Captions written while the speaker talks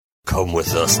Come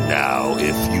with us now,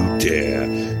 if you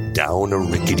dare, down a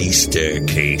rickety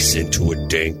staircase into a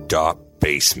dank, dark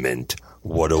basement.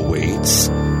 What awaits?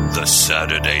 The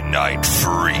Saturday Night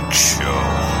Freak Show.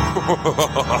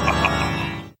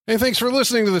 Hey, thanks for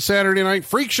listening to the Saturday Night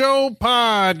Freak Show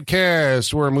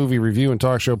podcast. We're a movie review and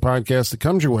talk show podcast that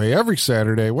comes your way every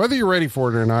Saturday, whether you're ready for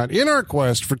it or not, in our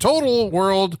quest for total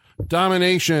world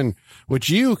domination, which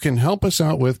you can help us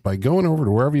out with by going over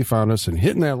to wherever you found us and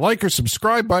hitting that like or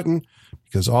subscribe button,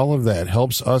 because all of that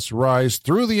helps us rise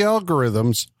through the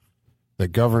algorithms that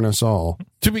govern us all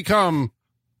to become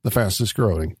the fastest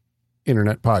growing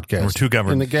internet podcast. We're too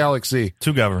governed in the galaxy.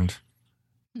 Too governed.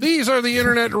 These are the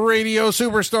internet radio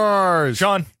superstars.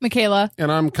 Sean. Michaela. And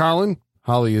I'm Colin.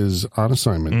 Holly is on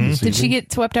assignment. This Did she evening.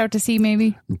 get swept out to sea,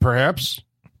 maybe? Perhaps.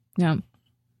 Yeah.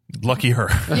 Lucky her.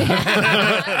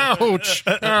 Ouch.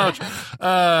 Ouch.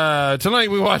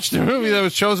 Tonight we watched a movie that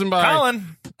was chosen by...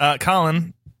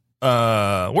 Colin,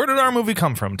 where did our movie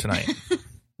come from tonight?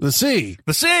 The Sea.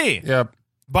 The Sea. Yep.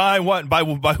 By what? By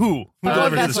who? Who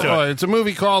delivered this to it? It's a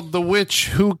movie called The Witch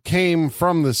Who Came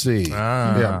from the Sea.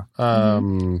 Ah. Yeah.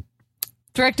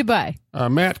 Directed by?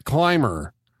 Matt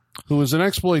Clymer, who was an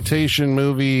exploitation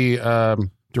movie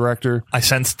director. I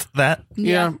sensed that.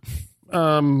 Yeah.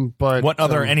 But what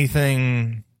other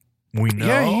anything we know?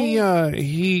 Yeah,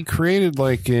 he created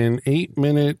like an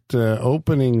 8-minute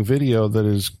opening video that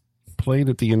is played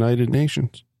at the United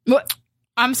Nations. What?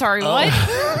 I'm sorry, what?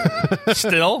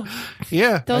 Still?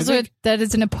 Yeah. That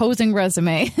is an opposing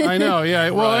resume. I know, yeah.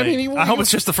 Well, Right. I mean, I hope it's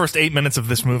just the first 8 minutes of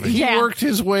this movie. he Yeah. worked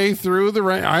his way through the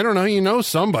rank. I don't know. You know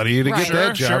somebody to Right. get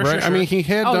that Sure, job, sure, right? sure, I mean, he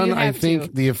had Oh, done, you I have think,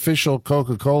 to. the official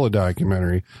Coca-Cola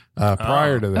documentary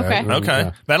prior to that. Okay. And,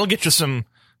 Okay. That'll get you some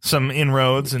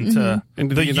inroads into,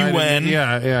 into the United- UN.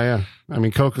 Yeah. I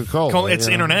mean, Coca-Cola. It's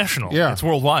you know. international. Yeah. It's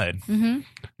worldwide.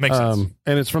 Makes sense.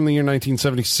 And it's from the year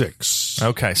 1976.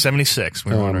 Okay, 76.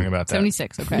 We were wondering about that.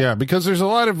 76, okay. Yeah, because there's a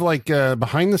lot of like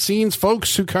behind the scenes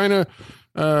folks who kind of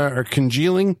are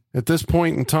congealing at this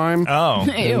point in time Oh.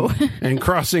 Ew. and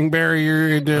crossing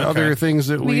barrier to other things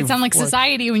that Make we it sound like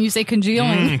society when you say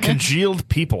congealing. Congealed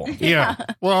people. Yeah.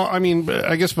 Well, I mean,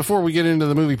 I guess before we get into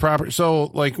the movie proper, so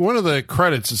like one of the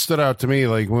credits that stood out to me,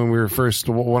 like when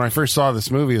I first saw this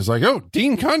movie, is like, oh,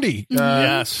 Dean Cundy.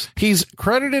 Yes. He's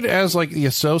credited as like the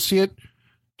associate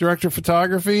director of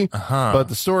photography, but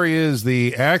the story is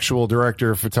the actual director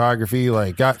of photography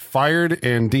like got fired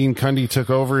and Dean Cundy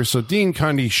took over. So Dean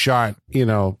Cundy shot,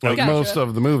 like Gotcha. most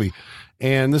of the movie.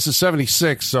 And this is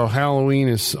 76, so Halloween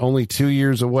is only 2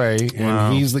 years away.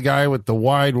 And he's the guy with the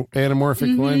wide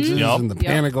anamorphic lenses Yup. and the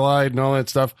Panaglide and all that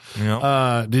stuff.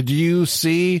 Yep. Did you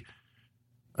see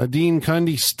a Dean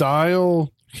Cundy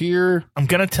style here? I'm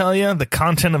going to tell you, the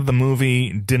content of the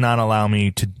movie did not allow me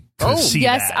to see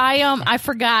Yes, that. I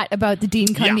forgot about the Dean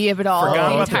Cundy Yeah, of it all forgot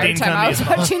the about the entire Dean time Cundy I was of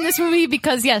it all. watching this movie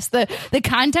because yes, the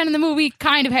content of the movie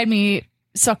kind of had me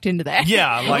sucked into that.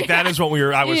 Yeah, like that is what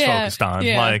I was Yeah, focused on.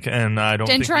 yeah. Like, and I don't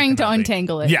And think we trying to can be.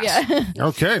 untangle it. Yes. Yeah.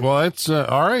 Okay, well, it's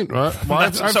all right. Well,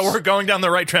 So we're going down the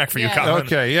right track for you, Yeah. Colin.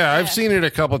 okay, yeah, I've seen it a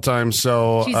couple times.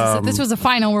 So Jesus, if this was a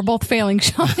final, we're both failing,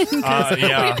 Sean. 'Cause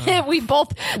yeah. we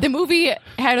both, the movie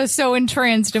had us so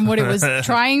entranced in what it was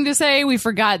trying to say, we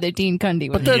forgot that Dean Cundy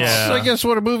was. that's, Yeah. I guess,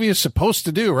 what a movie is supposed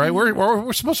to do, right?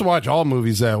 We're supposed to watch all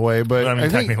movies that way, but I mean,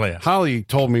 think technically, yes. Holly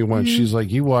told me once, she's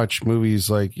like, you watch movies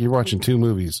like you're watching two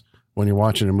movies when you're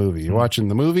watching a movie. You're watching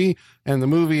the movie and the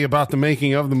movie about the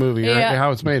making of the movie, right? Yeah.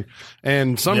 How it's made.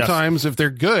 And sometimes if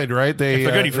they're good, right, If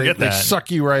they're good, you forget they that.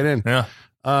 suck you right in. Yeah.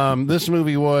 This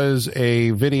movie was a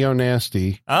video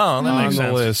nasty. Oh, that On makes the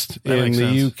sense. list That in makes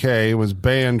the sense. UK. It was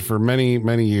banned for many,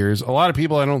 many years. A lot of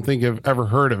people I don't think have ever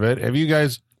heard of it. Have you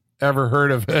guys ever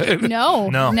heard of it? No,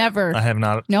 No, never. I have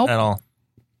not Nope. at all.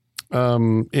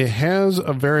 It has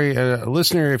a very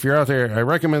listener, if you're out there, I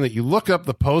recommend that you look up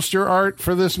the poster art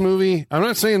for this movie. I'm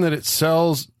not saying that it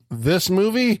sells this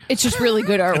movie. It's just really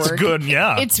good artwork. It's good,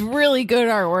 yeah. It's really good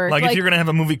artwork. Like if you're going to have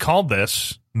a movie called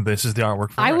this is the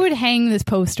artwork for I it. would hang this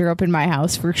poster up in my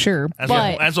house for sure.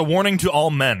 As a warning to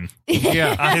all men,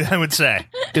 Yeah. I would say.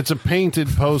 It's a painted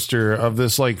poster of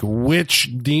this like witch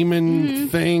demon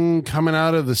thing coming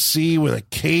out of the sea with a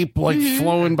cape like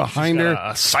flowing behind her.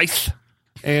 A scythe.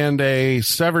 And a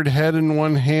severed head in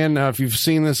one hand. Now, if you've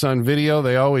seen this on video,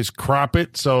 they always crop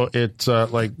it so it's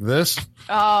like this,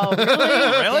 Oh,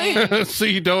 really? Really? so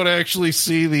you don't actually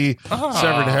see the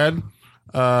severed head.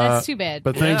 That's too bad.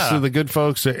 But thanks to the good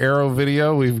folks at Arrow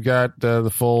Video, we've got the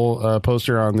full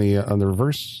poster on the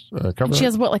reverse cover. And she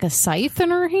has what, like a scythe in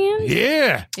her hand?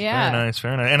 Yeah. Yeah. Very nice,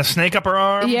 very nice. And a snake up her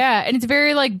arm. Yeah, and it's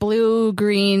very like blue,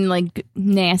 green, like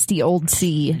nasty old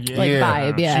sea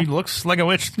vibe. Yeah. She looks like a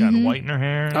witch. She's got white in her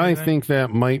hair. and I everything. think that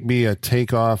might be a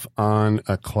takeoff on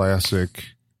a classic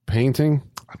painting.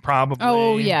 Probably.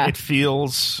 Oh, yeah. It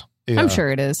feels... Yeah. I'm sure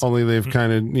it is. Only they've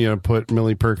kind of put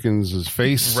Millie Perkins'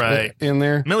 face Right. in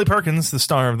there. Millie Perkins, the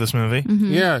star of this movie.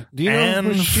 Yeah. Do you know Anne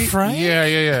who she? Frank?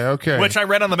 Yeah. Okay. Which I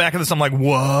read on the back of this. I'm like,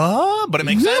 what? But it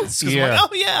makes sense. 'Cause I'm like, Yeah. oh,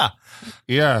 yeah.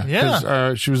 Yeah, Yeah.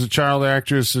 'cause, she was a child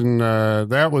actress, and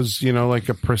that was, like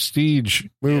a prestige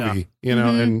movie,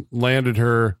 and landed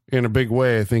her in a big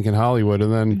way, I think, in Hollywood.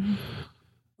 And then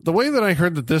the way that I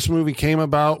heard that this movie came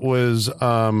about was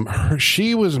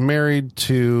she was married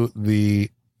to the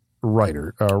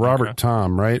writer, Robert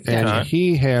Tom, right? And Okay.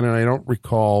 he had, and I don't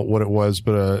recall what it was,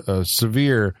 but a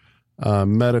severe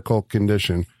medical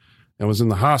condition, and was in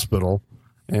the hospital.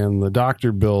 And the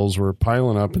doctor bills were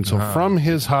piling up. And so from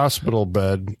his hospital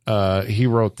bed, he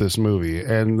wrote this movie.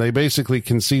 And they basically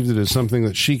conceived it as something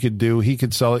that she could do. He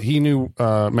could sell it. He knew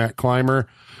Matt Clymer.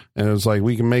 And it was like,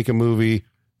 we can make a movie,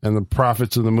 and the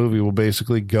profits of the movie will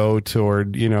basically go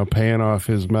toward, paying off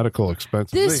his medical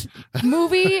expenses. This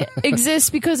movie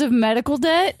exists because of medical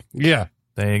debt. Yeah.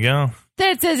 There you go.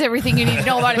 That says everything you need to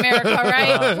know about America,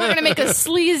 right? We're going to make a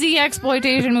sleazy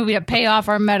exploitation movie to pay off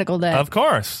our medical debt. Of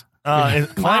course. Is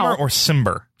it Clymer or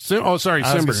Simber? Sorry,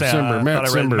 I was gonna say, Simber. Matt thought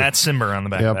I read Simber. Matt Simber on the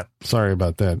back of Yep. that. Sorry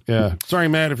about that. Yeah. Sorry,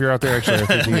 Matt, if you're out there. Actually, I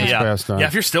think he gets passed on. Yeah,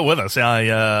 if you're still with us.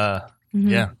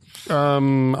 Yeah.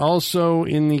 Also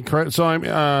in the credit, so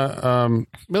I'm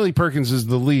Millie Perkins is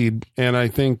the lead, and I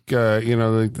think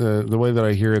the way that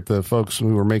I hear it, the folks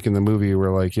who were making the movie were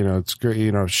like, it's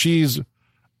great, she's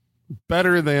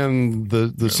better than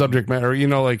the subject matter,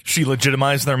 like She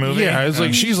legitimized their movie. yeah, it's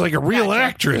like she's like a real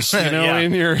actress, Yeah.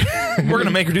 and you're We're going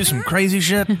to make her do some crazy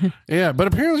shit. yeah, but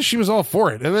apparently she was all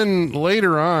for it, and then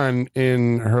later on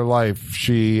in her life,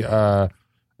 she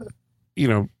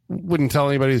wouldn't tell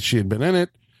anybody that she had been in it.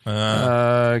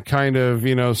 Kind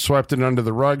of, swept it under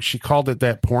the rug. She called it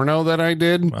that porno that I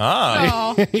did.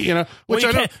 Oh. Which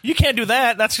I don't. you can't do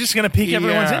that. That's just going to pique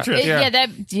everyone's Yeah.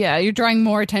 interest. You're drawing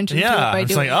more attention to it by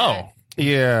It's doing like, that.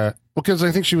 Yeah, because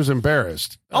I think she was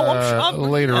embarrassed. I'm sure.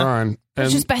 Later on.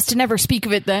 It's just best to never speak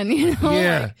of it then, Yeah.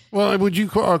 Like, Well, would you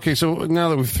call? Okay, so now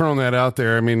that we've thrown that out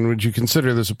there, I mean, would you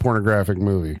consider this a pornographic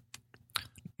movie?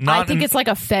 I think it's like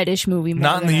a fetish movie. More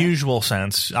not in than the a- usual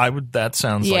sense. That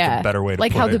sounds like a better way to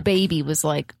like put how it. the baby was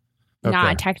like Okay.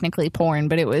 not technically porn,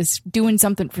 but it was doing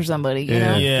something for somebody. You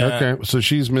know? Yeah. Okay, so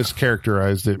she's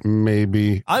mischaracterized it.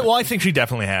 Maybe. I think she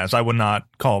definitely has. I would not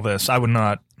call this. I would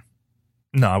not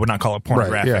call it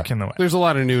pornographic Right, yeah. in the way. There's a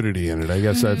lot of nudity in it. I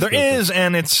guess that's There is,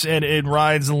 and it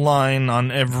rides a line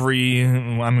on every.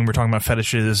 I mean, we're talking about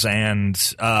fetishes and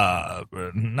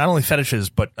not only fetishes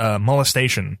but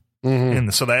molestation.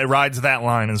 So that it rides that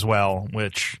line as well.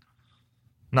 Which,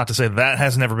 not to say that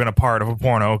has never been a part of a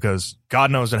porno, because God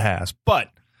knows it has, but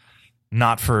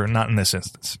not in this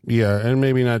instance. Yeah, and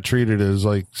maybe not treated as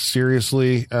like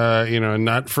seriously,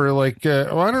 not for like. I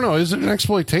don't know. Is it an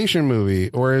exploitation movie,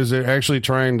 or is it actually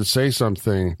trying to say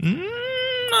something?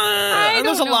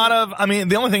 There's a lot of. I mean,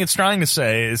 the only thing it's trying to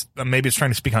say is maybe it's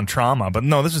trying to speak on trauma, but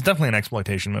no, this is definitely an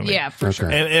exploitation movie. Yeah, for sure.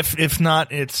 And if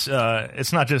not, it's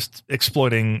not just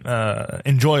exploiting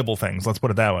enjoyable things. Let's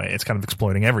put it that way. It's kind of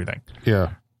exploiting everything.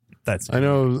 Yeah. That's I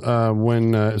know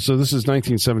when, so this is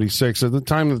 1976. At the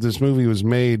time that this movie was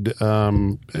made,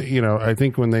 I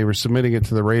think when they were submitting it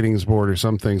to the ratings board or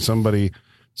something, somebody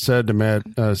said to Matt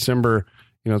Simber,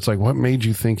 it's like, what made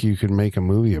you think you could make a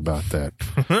movie about that?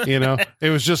 It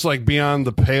was just like beyond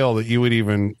the pale that you would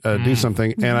even do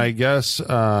something. And I guess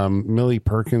Millie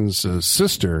Perkins'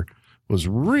 sister was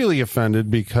really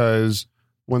offended because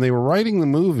when they were writing the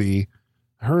movie,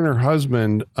 her and her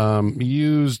husband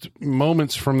used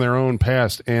moments from their own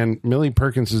past, and Millie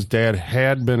Perkins' dad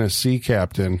had been a sea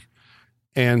captain,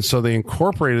 and so they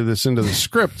incorporated this into the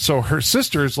script. So her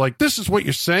sister's like, "This is what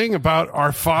you're saying about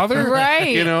our father,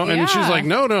 Right, And yeah. she's like,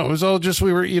 "No, it was all just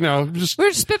we were, We're just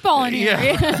spitballing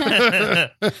here.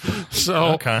 So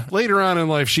Okay. later on in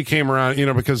life, she came around,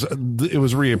 because it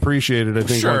was reappreciated, I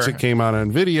think, Sure. once it came out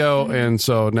on video, and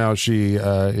so now she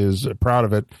is proud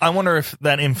of it. I wonder if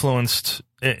that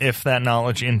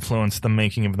knowledge influenced the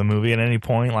making of the movie at any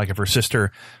point. Like if her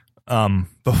sister,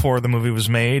 before the movie was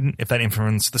made, if that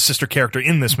influenced the sister character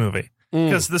in this movie.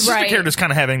 because the sister Right. character's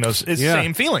kind of having those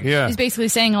same feeling. Yeah. He's basically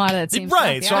saying a lot of that same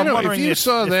Right. stuff. So yeah. I'm know, wondering if you if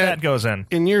saw that goes in.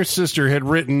 and your sister had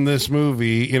written this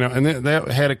movie, you know, and that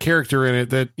had a character in it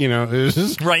that, you know,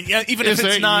 is Right. Yeah. Even if Is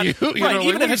it's that not, you? You right. know, Even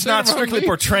what if do it's you not say about strictly me?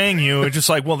 portraying you, it's just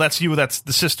like, well, that's you. That's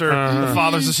the sister. The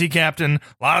father's the sea captain.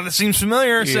 A lot of it seems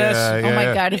familiar. Sis. yeah, Oh my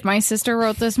yeah. God! If my sister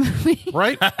wrote this movie,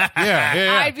 Right?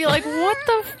 Yeah. I'd be like,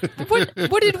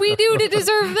 what did we do to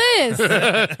deserve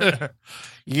this?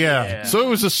 Yeah. So it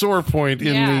was a sore point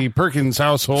in Yeah. the Perkins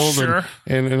household Sure.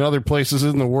 and other places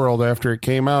in the world after it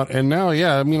came out. And now,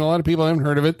 yeah, I mean, a lot of people haven't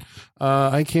heard of it.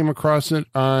 I came across it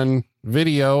on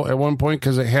video at one point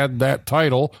because it had that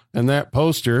title and that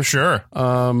poster. Sure.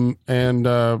 And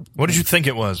What did you think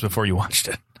it was before you watched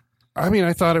it? I mean,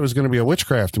 I thought it was going to be a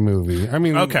witchcraft movie. I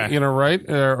mean, Okay. you know, right?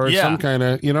 Or Yeah. some kind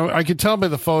of, you know, I could tell by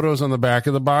the photos on the back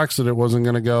of the box that it wasn't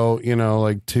going to go, you know,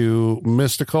 like too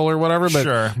mystical or whatever. But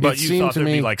Sure. But it you seemed thought to there'd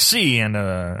me be like sea and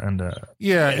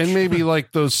yeah, witch. and maybe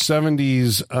like those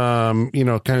 70s, you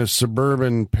know, kind of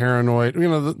suburban paranoid, you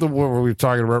know, the what were we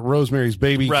talking about? Rosemary's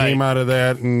Baby Right. came out of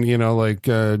that, and, you know, like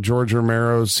George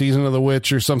Romero's Season of the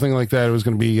Witch or something like that. It was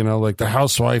going to be, you know, like the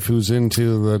housewife who's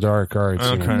into the dark arts.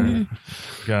 you know. Okay.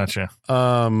 Gotcha.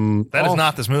 That is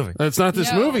not this movie. That's not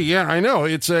this No. movie. Yeah, I know.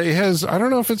 It has. I don't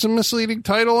know if it's a misleading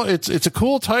title. It's a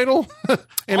cool title,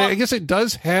 and I guess it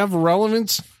does have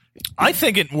relevance. I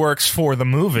think it works for the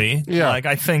movie. Yeah. Like,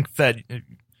 I think that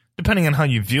depending on how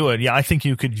you view it, yeah, I think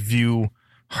you could view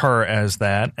her as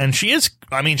that. And she is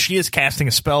casting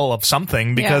a spell of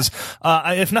something because,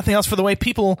 if nothing else, for the way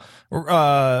people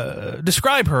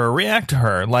describe her or react to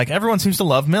her. Like, everyone seems to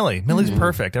love Millie. Millie's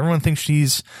perfect. Everyone thinks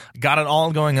she's got it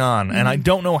all going on. And I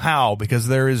don't know how, because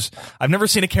I've never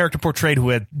seen a character portrayed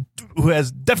who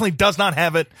definitely does not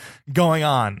have it going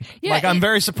on. Yeah, like, I'm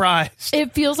very surprised.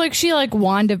 It feels like she like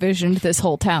WandaVisioned this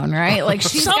whole town, right? Like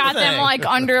she's got them Something. like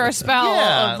under a spell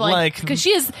Yeah, of like because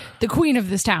she is the queen of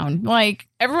this town. Like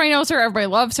everybody knows her, everybody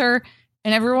loves her,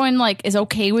 and everyone like is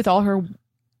okay with all her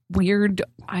weird.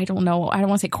 I don't know. I don't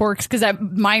want to say quirks because that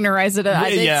minorize it.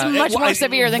 It's much more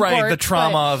severe than quirks. The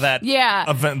trauma but- of that Yeah.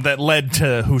 event that led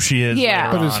to who she is. Yeah.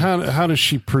 later But it's on. how does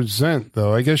she present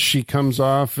though? I guess she comes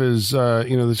off as you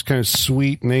know, this kind of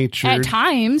sweet natured. at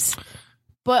times.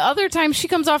 But other times she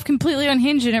comes off completely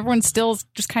unhinged and everyone still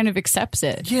just kind of accepts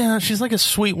it. Yeah, she's like a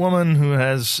sweet woman who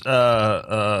has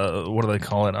what do they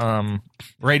call it?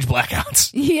 Rage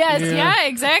blackouts. Yes, Yeah. yeah,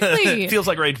 exactly. It feels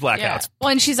like rage Yeah. blackouts. Well,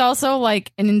 and she's also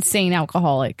like an insane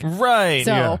alcoholic. Right.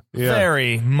 So Yeah.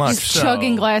 Very much just so.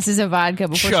 chugging glasses of vodka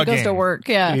before she goes to Chugging. work.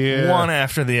 Yeah. Yeah. One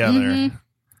after the other. Mhm.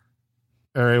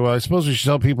 All right. Well, I suppose we should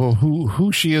tell people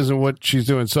who she is and what she's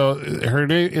doing. So, her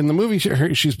name in the movie,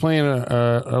 she's playing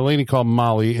a lady called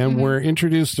Molly, and we're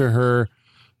introduced to her,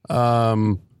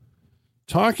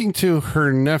 talking to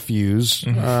her nephews,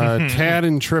 Tad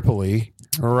and Tripoli.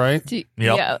 All right. Yep.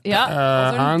 Yeah. Yeah. Those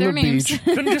are on their the names. beach.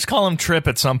 Couldn't just call him Trip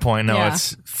at some point. No, Yeah.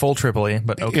 it's full Tripoli,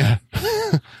 but okay.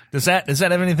 Yeah. Does that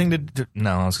have anything to do? No,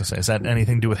 I was going to say, is that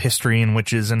anything to do with history and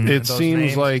witches and It those seems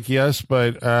names? like yes,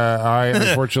 but I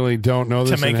unfortunately don't know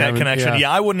this to make and that haven't- connection.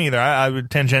 Yeah, I wouldn't either. I would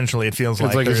tangentially. It feels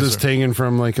It's like is there's this taken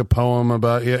from like a poem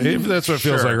about? Yeah, that's what it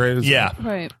feels Sure. like, right? It's- Yeah.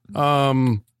 Right.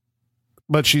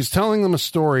 But she's telling them a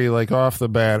story like off the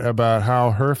bat about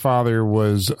how her father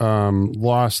was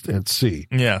lost at sea.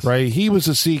 Yes. Right. He was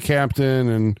a sea captain,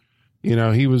 and you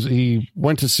know he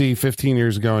went to sea 15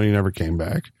 years ago, and he never came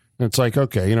back. And it's like,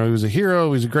 okay, you know, he was a hero.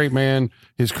 He was a great man.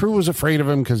 His crew was afraid of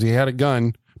him because he had a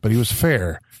gun, but he was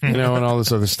fair, you know, and all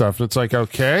this other stuff. And it's like,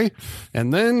 okay.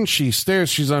 And then she stares.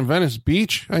 She's on Venice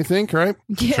Beach, I think, right?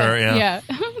 Yeah. Sure, yeah. Yeah.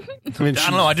 I mean, I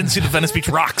don't know. I didn't see the Venice Beach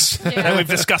rocks that we've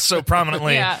discussed so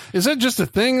prominently. Yeah. Is that just a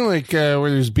thing like where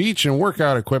there's beach and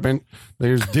workout equipment?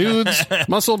 There's dudes,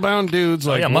 muscle bound dudes,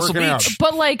 like yeah, Muscle working out. Beach.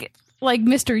 But like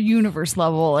Mr. Universe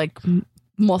level, like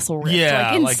muscle ripped.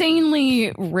 Yeah, like like-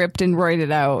 insanely ripped and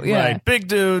roided out. Yeah. Right. Big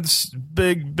dudes,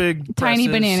 big Tiny presses.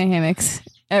 banana hammocks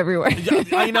everywhere.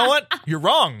 You know what? You're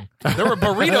wrong. There were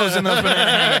burritos in those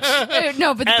banana hammocks.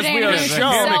 No, but the As we banana are hammocks shown. The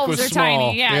hammock themselves was are small.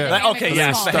 tiny. Yeah. Yeah. the hammock Okay, was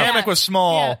yes, small. the hammock was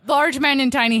small. Yeah. Large men in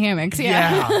tiny hammocks.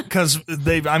 Yeah. Yeah, because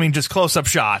just close-up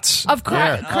shots Of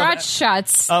Yeah. crotch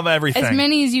shots. of everything, As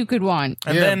many as you could want.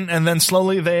 and Yeah. then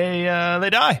slowly they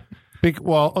die. Big,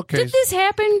 well, okay. Did this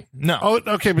happen? No, Oh,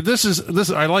 okay, but this is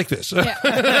I like this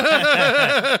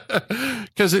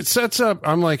because it sets up.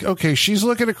 I'm like, okay, she's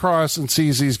looking across and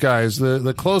sees these guys.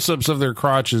 The close-ups of their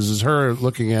crotches is her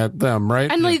looking at them,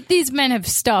 right? And like these men have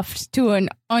stuffed to an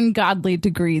ungodly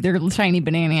degree their tiny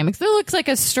banana hammocks. It looks like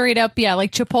a straight up,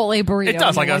 like Chipotle burrito. it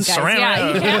does in like one a guy's.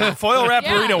 ceramic Yeah. foil wrap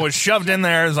Yeah. burrito was shoved in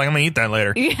there. It's like I'm gonna eat that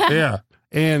later. Yeah.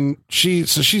 And she's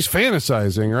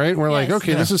fantasizing, right? And we're like, Yes.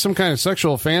 okay, this is some kind of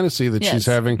sexual fantasy that she's Yes.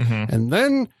 having. And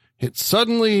then it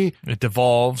suddenly It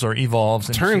devolves or evolves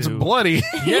into, turns bloody.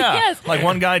 Yeah, Yes. like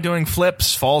one guy doing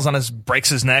flips breaks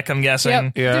his neck. I'm guessing.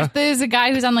 Yep. Yeah. There's a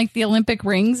guy who's on like the Olympic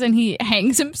rings and he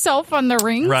hangs himself on the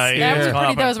rings. Right. That was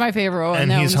Yeah. that was my favorite one.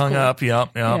 And That he's was hung cool. up. Yep.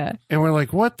 Yeah. And we're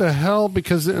like, what the hell?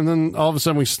 Because, and then all of a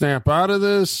sudden we snap out of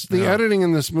this. The editing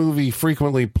in this movie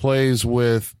frequently plays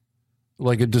with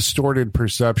like a distorted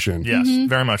perception. Yes,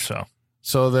 very much so.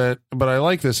 So that, but I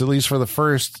like this, at least for the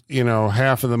first,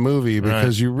 half of the movie,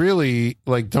 because you really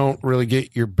don't really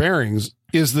get your bearings.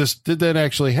 Did that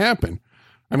actually happen?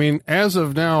 I mean, as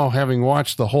of now, having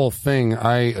watched the whole thing,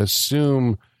 I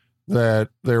assume that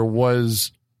there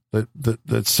was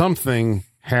that something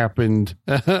happened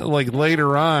like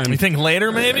later on. You think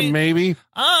later, maybe? Maybe.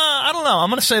 I don't know. I'm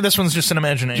going to say this one's just an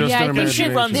imagination. Just Yeah, an I think She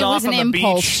imagination. runs It off was on an the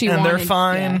impulse beach, she and they're wanted,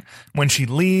 fine yeah. when she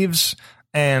leaves.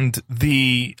 And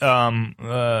the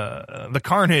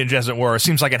carnage, as it were,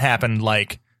 seems like it happened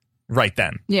like right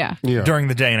then Yeah. Yeah. during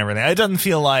the day and everything. It doesn't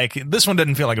feel like this one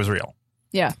didn't feel like it was real.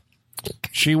 Yeah.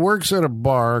 She works at a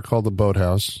bar called the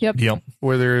Boathouse, Yep. Yep.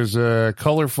 where there's a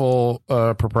colorful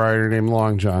proprietor named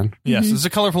Long John. Yes, there's a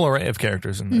colorful array of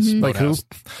characters in this. Like who?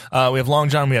 We have Long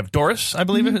John. We have Doris, I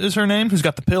believe is her name, who's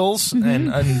got the pills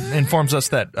and informs us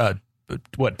that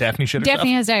Daphne shit herself.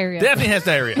 Daphne has diarrhea. Daphne has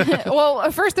diarrhea. Well,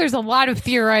 at first there's a lot of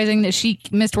theorizing that she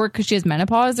missed work because she has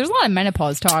menopause. There's a lot of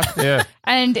menopause talk. Yeah.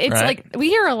 And it's Right. like we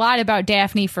hear a lot about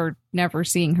Daphne for never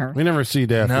seeing her. We never see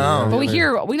Daphne. No. But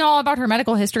we know all about her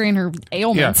medical history and her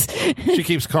ailments. She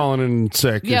keeps calling in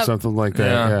sick or Yep. something like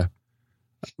that.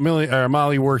 Yeah.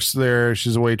 Molly works there.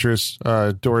 She's a waitress.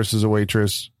 Doris is a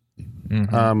waitress.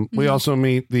 We also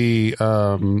meet the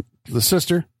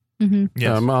sister,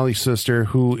 Yes. Molly's sister,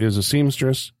 who is a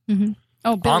seamstress.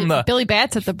 Oh, On the- Billy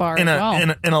Bat's at the bar in as well.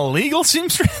 an illegal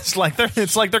seamstress.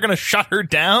 It's like they're going to shut her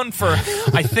down for.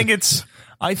 I think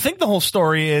the whole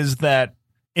story is that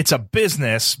it's a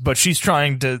business, but she's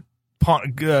trying to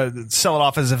sell it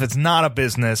off as if it's not a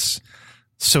business,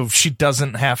 so she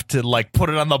doesn't have to put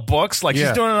it on the books. She's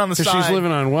doing it on the 'Cause side. she's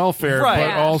living on welfare, Right. but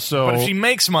Yeah. also But if she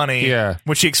makes money, Yeah.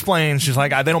 which she explains, she's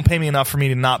like, they don't pay me enough for me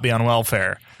to not be on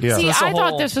welfare. Yeah. See, that's the I thought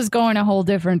whole- this was going a whole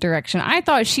different direction. I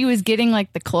thought she was getting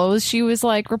the clothes she was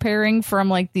repairing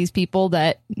from these people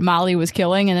that Molly was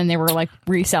killing, and then they were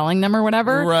reselling them or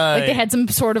whatever. Right. Like they had some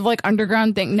sort of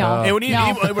underground thing. No, It would,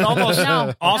 no. it would almost No,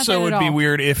 not also that would at be all.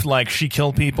 weird if she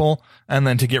killed people and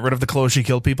then to get rid of the clothes she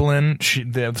killed people in,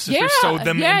 the sister Yeah, sewed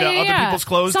them yeah, into yeah, other yeah. people's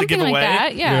clothes Something to give like away.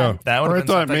 that, yeah. That would've Or I been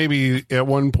thought something. maybe at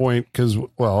one point, because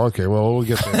we'll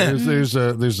get there. There's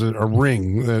a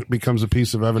ring that becomes a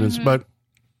piece of evidence, but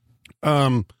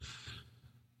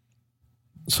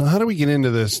so how do we get into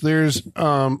this? There's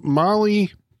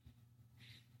Molly.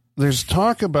 There's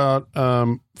talk about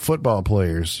football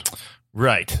players,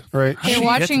 Right. right? How did They're she get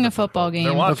watching to a football game.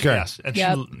 They're watching, Okay. yes. And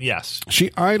Yep. yes.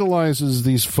 She idolizes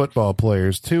these football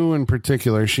players, two in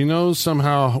particular. She knows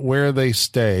somehow where they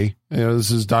stay.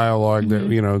 This is dialogue that,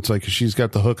 it's like she's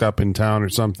got the hookup in town or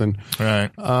something.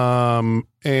 Right.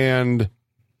 And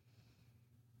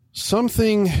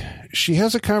she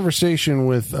has a conversation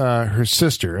with her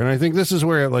sister. And I think this is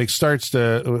where it starts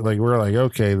to we're like,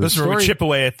 okay, This is where we chip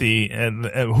away at the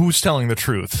who's telling the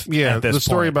truth. yeah, at this the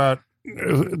story point. about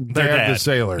Dad dad. the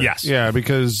sailor. Yes. Yeah,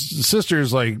 because the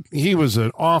sister's he was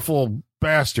an awful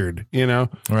bastard, Right.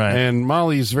 And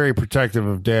Molly's very protective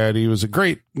of Dad. He was a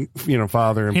great,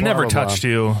 father. And He blah, never blah, blah. touched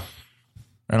you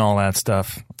and all that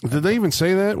stuff. Did they even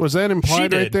say that? Was that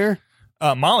implied did. right there?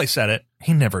 Molly said it.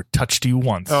 He never touched you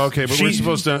once. Oh, okay, but we're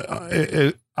supposed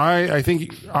to. I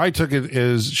think I took it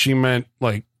as she meant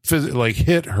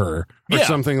hit her or Yeah.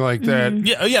 something like that.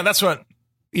 Yeah, that's what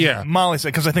Yeah, Molly said,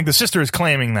 because I think the sister is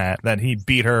claiming that he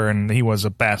beat her and he was a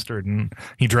bastard and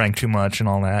he drank too much and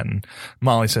all that. And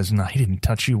Molly says, no, he didn't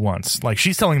touch you once.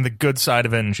 She's telling the good side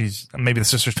of it, and maybe the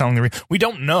sister's telling we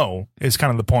don't know is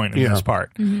kind of the point in this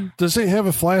part. Does it have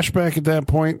a flashback at that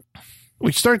point?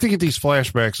 We start to get these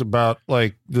flashbacks about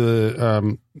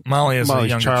the Molly is a Molly's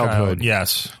younger childhood. child.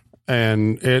 Yes.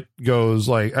 and it goes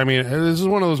this is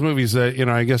one of those movies that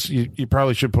I guess you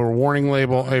probably should put a warning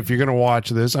label if you're going to watch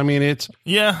this. I mean, it's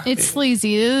Yeah. It's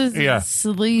sleazy. This is Yeah. a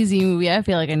sleazy movie. I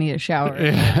feel like I need a shower.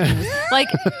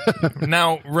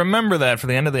 Now, remember that for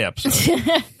the end of the episode.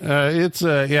 it's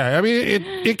I mean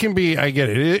it can be, I get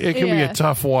it. It can be Yeah. a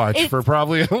tough watch It- for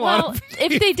probably a lot well, of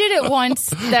if they did it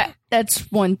once, that's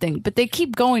one thing. But they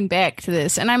keep going back to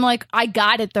this, and I'm like, I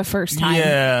got it the first time.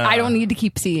 Yeah. I don't need to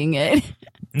keep seeing it.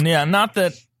 Yeah, not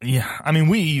that. Yeah, I mean,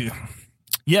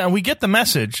 Yeah, we get the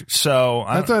message. So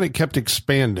I thought it kept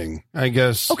expanding, I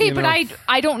guess. Okay, but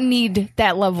I don't need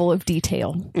that level of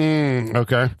detail.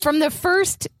 Okay. From the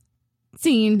first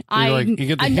scene,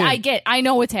 I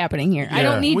know what's happening here. I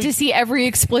don't need to see every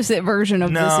explicit version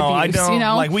of this abuse. I don't. You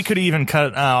know? Like, we could even cut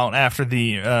it out after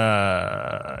the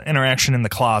interaction in the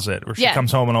closet where she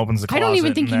comes home and opens the closet. I don't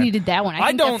even think you needed that one. I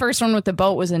think the first one with the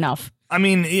boat was enough. I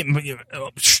mean,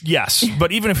 yes,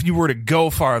 but even if you were to go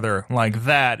farther, like,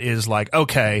 that is like,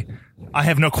 okay, I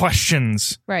have no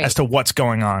questions as to what's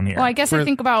going on here. Well, I guess I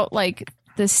think about like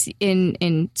this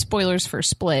in spoilers for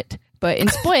Split, but in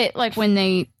Split, like when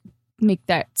they make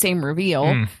that same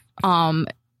reveal,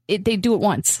 they do it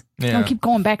once. Yeah. Don't keep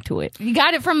going back to it. You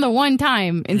got it from the one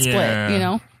time in Split, you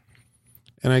know.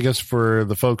 And I guess for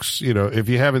the folks, if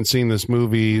you haven't seen this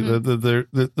movie,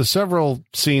 the several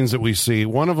scenes that we see,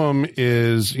 one of them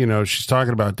is, she's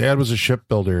talking about Dad was a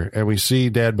shipbuilder, and we see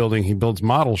Dad he builds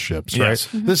model ships, right? Yes.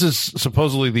 Mm-hmm. This is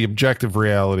supposedly the objective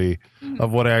reality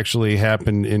of what actually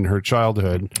happened in her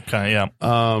childhood. Okay, yeah.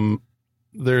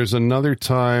 There's another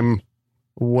time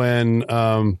when,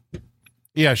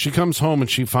 she comes home and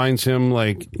she finds him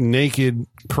like naked,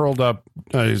 curled up,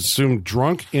 I assume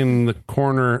drunk in the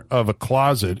corner of a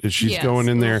closet as she's going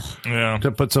in there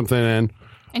to put something in.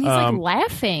 And he's like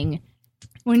laughing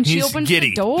when she opens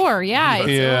the door.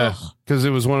 Yeah. Because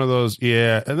it was one of those.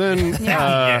 Yeah. And then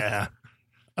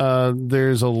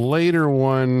there's a later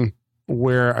one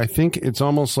where I think it's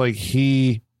almost like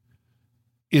he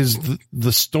is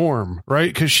the storm,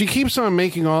 right? Because she keeps on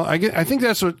making I think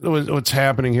that's what's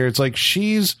happening here. It's like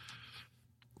she's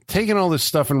taken all this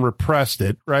stuff and repressed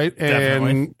it, right?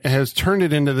 And has turned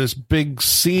it into this big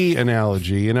sea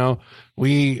analogy.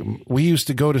 We used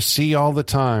to go to sea all the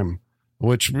time,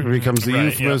 which becomes the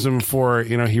euphemism for,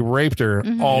 he raped her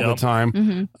all the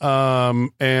time.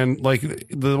 And like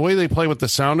the way they play with the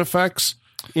sound effects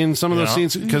in some of those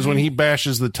scenes, because when he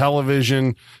bashes the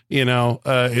television,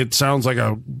 it sounds like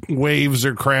waves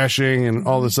are crashing and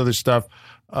all this other stuff.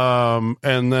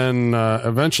 And then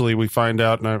eventually we find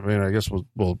out, and I guess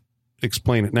we'll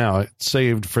explain it now. It's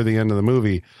saved for the end of the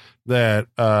movie that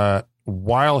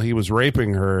while he was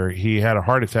raping her, he had a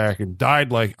heart attack and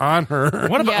died like on her.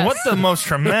 What's the most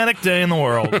traumatic day in the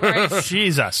world?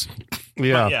 Jesus.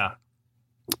 Yeah. But yeah.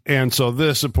 And so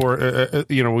this support,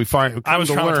 we find. I was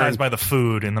traumatized by the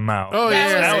food in the mouth. Oh,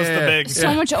 that was the big.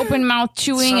 So much open mouth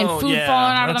chewing and food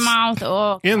falling out of the mouth.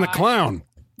 Oh, in the clown.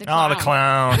 The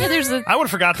clown. Yeah, there's I would have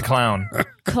forgot the clown.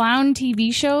 Clown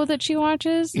TV show that she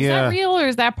watches. Is that real or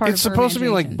is that part of It's her supposed to be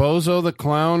like Bozo the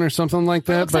Clown or something like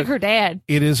that. It looks like her dad.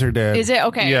 It is her dad. Is it?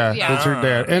 Okay. Yeah, it's her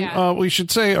dad. And we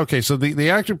should say, okay, so the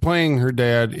actor playing her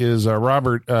dad is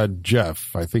Robert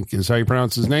Jeff, I think is how you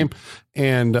pronounce his name.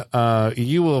 And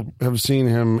you will have seen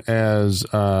him as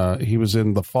he was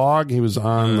in The Fog. He was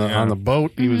on the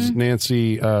boat. He was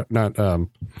Nancy, I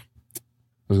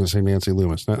was going to say Nancy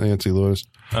Lewis, not Nancy Lewis.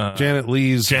 Janet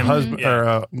Leigh's husband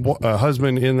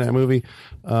husband in that movie.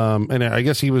 And I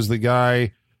guess he was the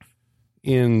guy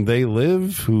in They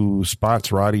Live who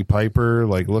spots Roddy Piper,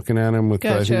 like looking at him with,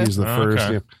 I think he's the first.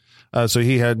 Okay. Yeah. So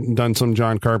he had done some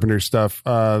John Carpenter stuff.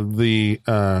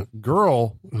 The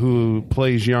girl who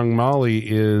plays young Molly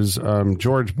is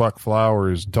George Buck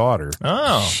Flower's daughter.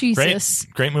 Oh, Jesus.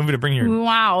 Great movie to bring your...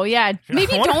 Wow, yeah.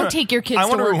 Maybe don't take your kids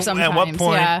to work sometimes. At what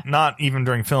point, not even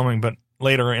during filming, but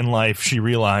later in life, she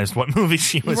realized what movie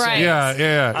she was in.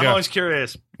 Yeah. I'm always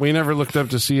curious. We never looked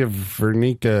up to see if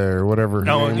Vernica or whatever her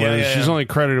name was. She's only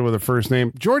credited with her first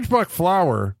name. George Buck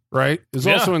Flower, right, is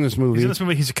also in this movie. He's in this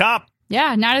movie. He's a cop.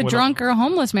 Yeah, not a drunk or a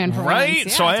homeless man for right. once.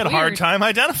 Yeah, so I had a hard time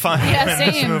identifying him in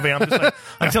this movie. I'm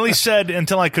just like,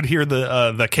 until I could hear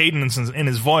the cadence in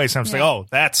his voice, I was like, oh,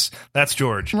 that's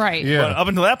George. Right. Yeah. But up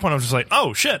until that point, I was just like,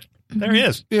 oh shit. There he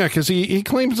is. Yeah, because he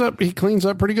cleans up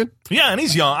pretty good. Yeah, and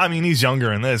he's young. I mean, he's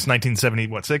younger in this.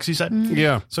 1976, he said?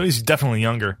 Yeah. So he's definitely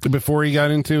younger. Before he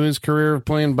got into his career of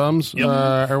playing bums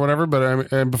or whatever,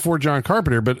 but before John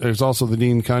Carpenter, but there's also the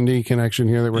Dean Cundey connection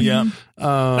here. That's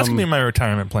going to be my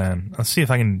retirement plan. Let's see if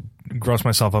I can gross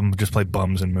myself up and just play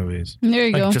bums in movies. There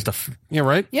you go. Just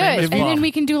right? Yeah, and then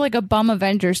we can do like a Bum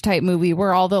Avengers type movie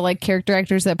where all the like character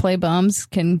actors that play bums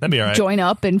can join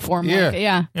up and form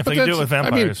Yeah, if they can do it with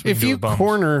vampires, if you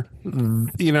corner,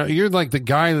 you're like the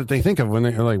guy that they think of when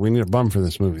they're like, we need a bum for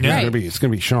this movie. Yeah. It's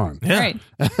gonna be Sean. Yeah. Right.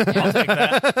 I'll take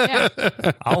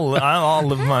that. I'll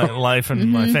live my life in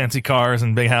my fancy cars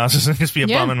and big houses and just be a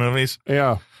bum in movies.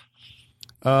 Yeah.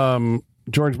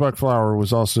 George Buckflower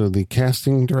was also the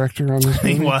casting director on this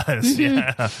movie. He was,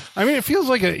 yeah. I mean, it feels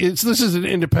like this is an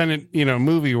independent,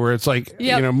 movie where it's like,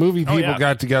 Yep. Movie people yeah.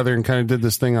 got together and kind of did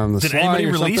this thing on the Did sly anybody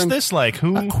or release something. this? Like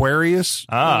who? Aquarius.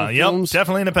 Yep, films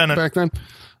definitely independent. back then.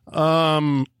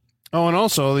 And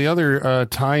also the other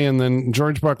tie-in, then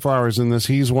George Buckflower's in this.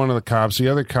 He's one of the cops. The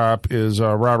other cop is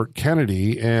Robert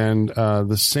Kennedy. And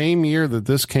the same year that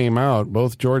this came out,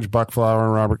 both George Buckflower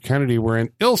and Robert Kennedy were in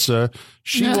Ilsa,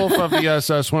 She-Wolf of the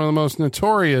SS, one of the most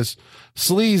notorious,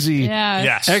 sleazy Yeah.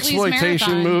 Yes. exploitation Sleaze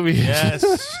Marathon. movies Yes,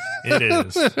 it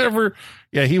is. ever.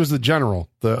 Yeah, he was the general,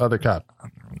 the other cop.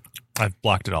 I've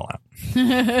blocked it all out.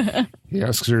 He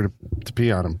asks her to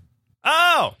pee on him.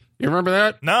 Oh You remember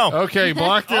that? no! Okay,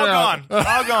 blocked it All out. gone.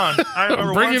 All gone. I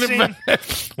remember Bringing one it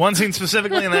scene. One scene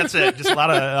specifically, and that's it. Just a lot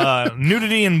of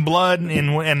nudity and blood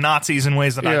and Nazis in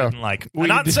ways that I Yeah. didn't like. We I'm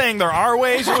not did- saying there are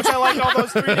ways in which I like all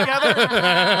those three together, but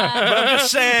I'm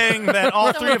just saying that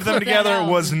all three of them Put that together out.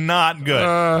 was not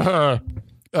good.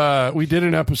 We did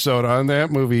an episode on that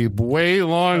movie way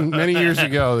many years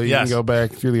ago that you Yes. can go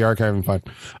back through the archive and find.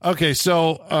 Okay,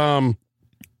 so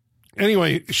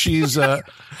anyway, she's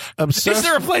obsessed. Is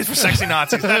there a place for sexy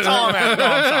Nazis? That's all I'm asking. No,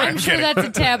 I'm sorry. I'm sure kidding.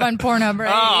 that's a tab on Pornhub,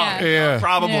 right? Oh, Yeah.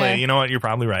 probably. Yeah. You know what? You're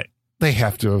probably right. They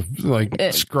have to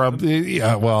have scrubbed.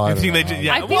 Yeah, well, I I don't think know. they did.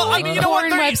 Yeah. I feel well, like you know what?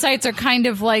 porn They're- websites are kind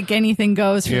of like anything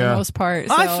goes for Yeah. the most part.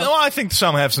 So. I think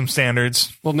some have some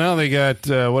standards. Well, now they got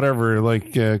whatever,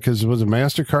 like, because it was a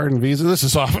MasterCard and Visa. This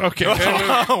is off. Okay. Whoa!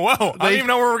 I don't even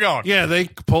know where we're going. Yeah, they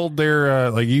pulled their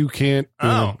like you can't.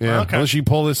 Oh, yeah. okay. Unless you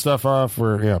pull this stuff off,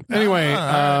 or yeah. Anyway,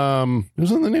 it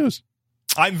was on the news.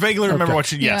 I vaguely remember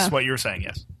Okay. Yeah. what you were saying.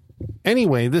 Yes.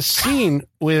 Anyway, this scene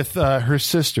with her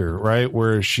sister, right,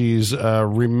 where she's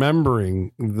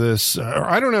remembering this.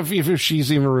 I don't know if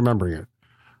she's even remembering it,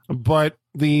 but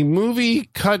the movie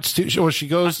cuts to. Well, she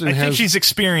goes and I has. think she's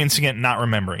experiencing it, not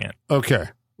remembering it. Okay.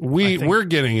 We're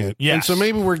getting it. Yes. And so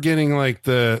maybe we're getting like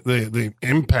the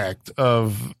impact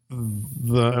of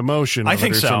the emotion. I of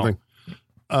think it or so.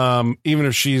 something. Even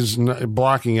if she's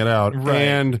blocking it out. Right.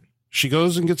 And she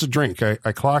goes and gets a drink.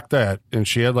 I clocked that. And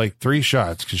she had like 3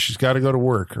 shots because she's got to go to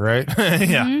work. Right.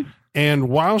 Yeah. And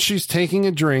while she's taking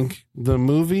a drink, the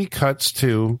movie cuts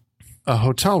to a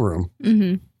hotel room.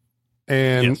 Mhm.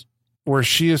 And Yes. where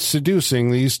she is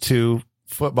seducing these 2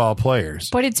 football players.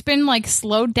 But it's been like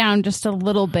slowed down just a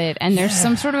little bit, and there's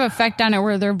some sort of effect on it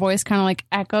where their voice kind of like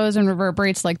echoes and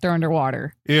reverberates like they're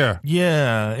underwater. Yeah.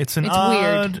 Yeah. It's an It's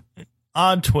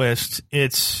odd twist.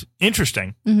 It's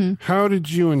interesting. How did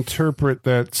you interpret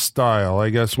that style? I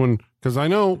guess because I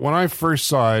know when I first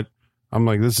saw it, I'm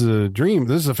like, this is a dream.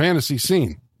 This is a fantasy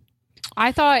scene.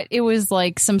 I thought it was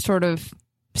like some sort of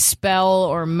spell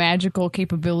or magical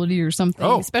capability or something.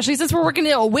 Oh. Especially since we're working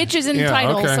a witch is in the Yeah,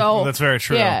 title. okay. So That's very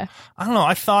true. Yeah. I don't know.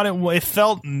 I thought it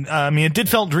felt. I mean, it did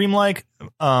felt dreamlike.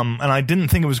 And I didn't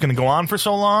think it was going to go on for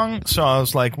so long. So I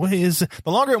was like, "What is?" The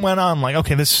longer it went on, I'm like,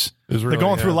 okay, Is they're really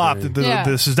going through a lot. happening. Yeah.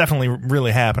 This is definitely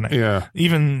really happening. Yeah.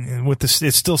 Even with this,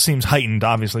 it still seems heightened,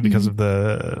 obviously, because of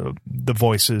the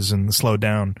voices and the slowed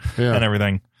down Yeah. and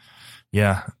everything.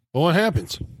 Yeah, Well, what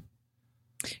happens?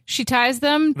 she ties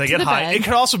them they to get the high. bed. It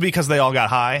could also be because they all got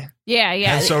high, Yeah,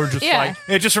 yeah. and so just yeah. like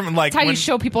it just from like That's how when, you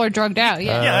show people are drugged out.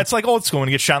 Yeah. yeah, it's like old school when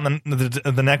you get shot in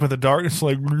the neck with a dart. It's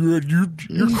like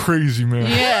you're crazy, man.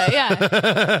 Yeah,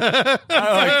 yeah.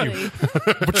 I like you,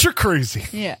 Exactly. but you're crazy.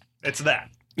 Yeah. It's that.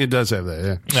 It does have that,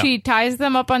 yeah. Yeah. She ties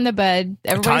them up on the bed.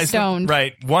 Everybody's Ties them- stoned.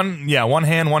 right? One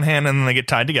hand, and then they get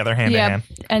tied together, hand in Yep. hand.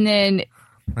 And then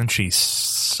And she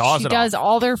saws she it does off.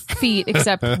 all their feet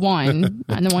except one,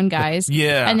 and the one guy's.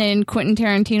 Yeah. And then Quentin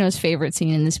Tarantino's favorite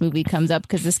scene in this movie comes up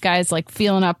because this guy's like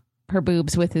feeling up her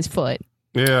boobs with his foot.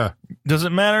 Yeah. Does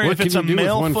it matter What if can it's you a do with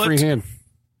male one foot free hand?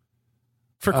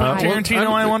 for Quentin well, Tarantino?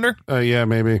 I wonder. Yeah,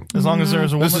 maybe. As long as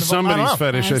there's a woman. This is somebody's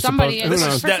fetish, I Somebody- suppose. this Who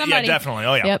is knows? for Yeah, somebody. definitely.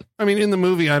 Oh yeah. Yep. I mean, in the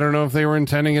movie, I don't know if they were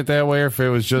intending it that way or if it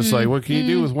was just like, what can you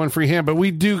do with one free hand? But we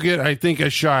do get, I think,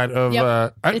 a shot of. Yep.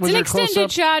 Was It's an there a close-up?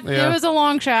 extended shot. Yeah. It was a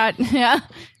long shot. Yeah.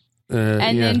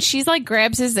 And yeah. then she's like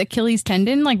grabs his Achilles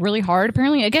tendon like really hard.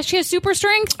 Apparently, I guess she has super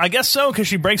strength. I guess so because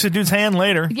she breaks a dude's hand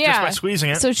later Yeah. just by squeezing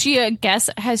it. So she, I guess,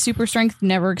 has super strength.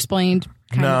 Never explained.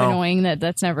 Kind of No. annoying that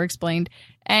that's never explained.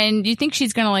 And you think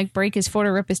she's gonna like break his foot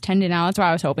or rip his tendon out? That's what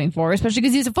I was hoping for, especially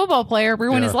because he's a football player,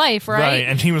 ruin Yeah. his life, right? right,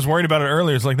 and he was worried about it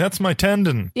earlier. It's like that's my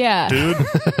tendon, Yeah. dude.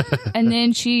 And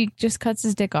then she just cuts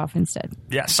his dick off instead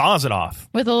Yeah, saws it off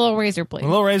with a little razor blade. with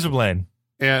a little razor blade.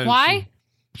 And Why?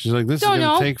 She's like, this Don't is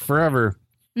going know. to take forever.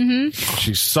 Mm-hmm.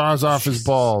 She saws off his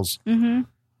balls. Mm-hmm.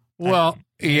 Well,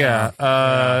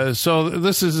 yeah. So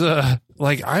this is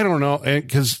like, I don't know,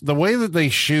 because the way that they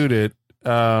shoot it,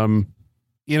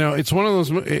 you know, it's one of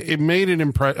those. It made it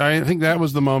impress. I think that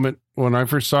was the moment when I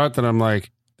first saw it that I'm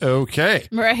like, okay,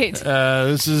 Right.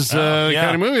 this is the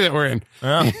kind of movie that we're in.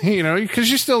 Yeah. You know, because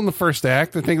you're still in the first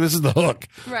act. I think this is the hook.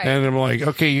 Right. And I'm like,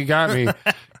 okay, you got me,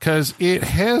 because it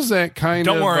has that kind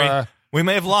of. Don't worry. We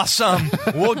may have lost some.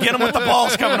 We'll get them with the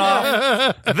balls coming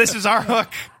off. This is our hook.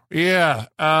 Yeah.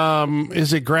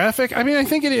 Is it graphic? I mean, I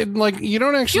think it like you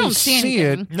don't actually don't see see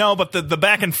it. anything. No, but the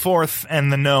back and forth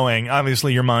and the knowing,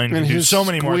 obviously your mind can And do his so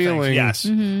many more squealing. things.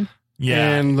 Yes.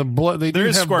 Yeah. And the blood, they There do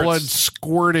is have squirts. blood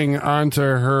squirting onto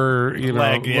her,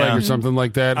 Leg, yeah. or something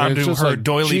like that. And Onto it's just her like,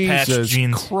 doily patch Jesus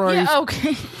jeans. Christ. Yeah,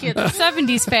 okay. Yeah, the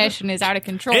 70s fashion is out of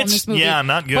control in It's- this movie. yeah,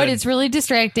 not good. But it's really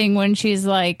distracting when she's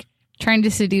like trying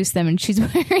to seduce them and she's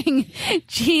wearing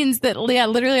jeans that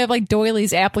literally have like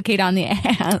doilies appliqued on the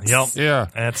ass. Yep. Yeah.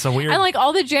 That's a weird. And like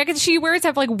all the jackets she wears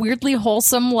have like weirdly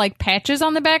wholesome like patches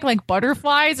on the back, like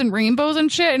butterflies and rainbows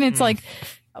and shit. And it's like,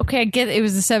 okay, I get it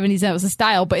was the 70s, that was the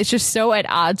style, but it's just so at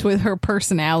odds with her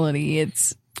personality.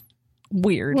 It's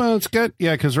weird. Well, it's got,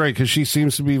 because she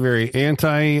seems to be very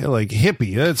anti, like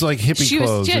hippie. That's like hippie she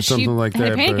clothes or something like had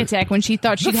that. a panic but- attack when she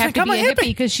thought she'd have to I'm be a a hippie hippie.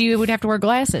 because she would have to wear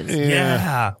glasses.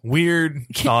 yeah. Weird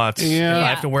thoughts. Yeah. I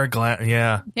have to wear glass.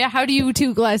 Yeah. Yeah, how do you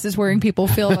two glasses wearing people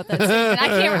feel about that statement?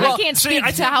 I can't See, speak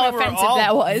I to think how we were offensive all-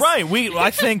 that was. Right.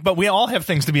 I think, but we all have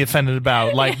things to be offended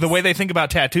about. Like the way they think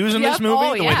about tattoos in Yep. this movie,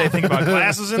 Oh, the way yeah. they think about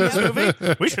glasses in this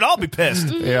movie. We should all be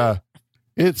pissed. Yeah.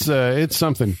 It's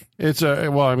something. It's a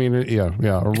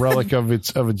relic of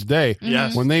its day.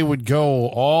 Yes. When they would go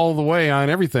all the way on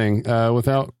everything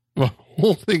without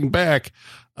holding back.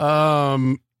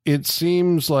 It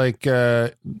seems like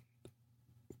that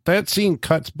scene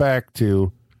cuts back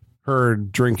to her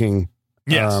drinking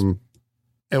Yes.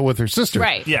 with her sister.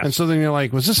 Right. Yes. And so then you're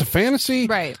like, was this a fantasy?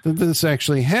 Right. Did this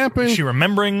actually happen? Is she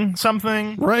remembering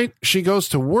something? Right. She goes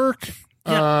to work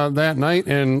that night,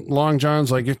 and Long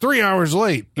John's like, you're 3 hours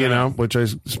late, which I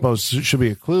suppose should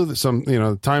be a clue that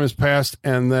the time has passed.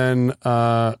 And then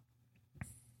I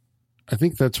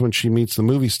think that's when she meets the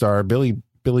movie star, Billy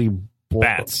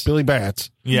Batts. Billy Batts.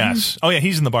 Yes. Oh, yeah.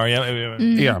 He's in the bar. Yeah.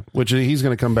 Yeah. Which he's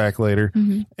going to come back later.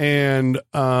 And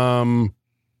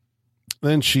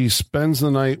then she spends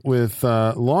the night with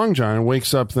Long John and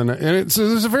wakes up and there's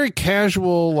a very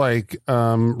casual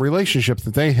relationship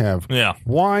that they have. Yeah.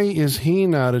 Why is he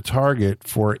not a target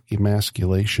for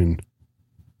emasculation?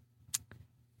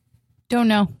 Don't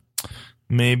know.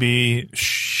 Maybe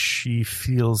she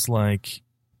feels like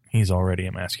he's already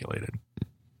emasculated.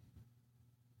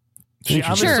 She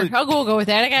Sure, obviously- we'll go with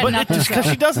that. I got But nothing. just because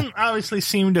she doesn't obviously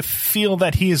seem to feel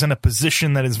that he is in a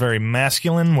position that is very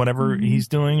masculine, whatever he's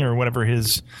doing or whatever him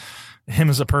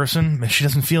as a person, she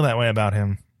doesn't feel that way about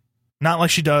him. Not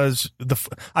like she does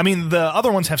the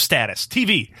other ones have status.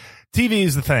 TV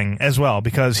is the thing as well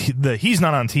because he's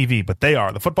not on TV, but they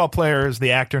are. The football players,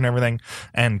 the actor, and everything.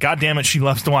 And goddamn it, she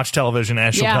loves to watch television,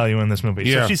 as she'll tell you in this movie.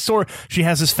 Yeah. So she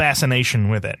has this fascination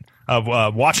with it of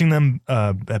watching them,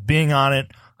 being on it.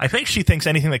 I think she thinks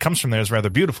anything that comes from there is rather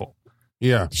beautiful.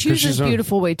 Yeah. She 'cause uses she's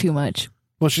beautiful way too much.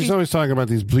 Well, she's always talking about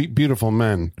these beautiful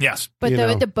men. Yes. But You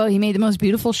know. the boat, he made the most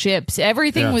beautiful ships.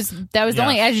 Everything Yeah. was the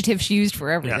only adjective she used for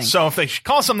everything. Yeah. So if they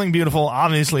call something beautiful,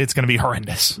 obviously it's going to be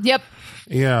horrendous. Yep.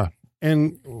 Yeah.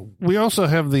 And we also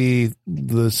have the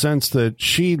sense that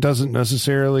she doesn't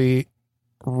necessarily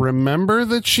remember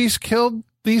that she's killed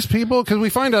these people, because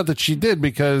we find out that she did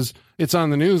because it's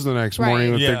on the news the next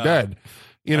morning that Yeah. they're dead.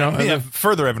 You know, We and have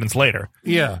further evidence later.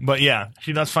 yeah. But yeah,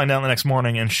 she does find out the next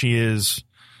morning, and she is,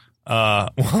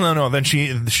 then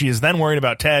she is then worried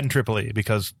about Tad and Tripoli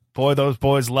because boy, those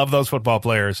boys love those football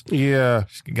players. Yeah.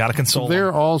 Got to console them.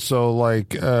 They're also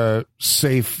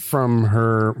safe from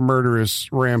her murderous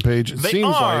rampage. It They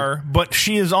seems are, but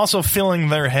she is also filling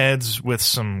their heads with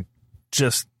some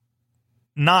just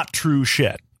not true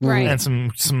shit, Right. and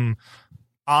some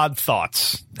odd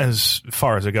thoughts as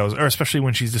far as it goes, or especially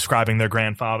when she's describing their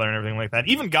grandfather and everything like that.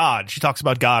 Even God, she talks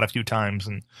about God a few times,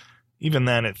 and even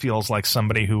then, it feels like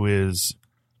somebody who is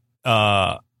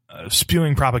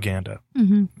spewing propaganda,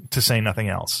 to say nothing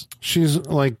else. she's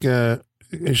like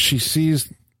she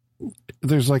sees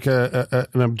there's like an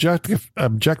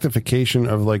objectification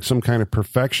of like some kind of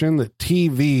perfection that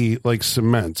TV like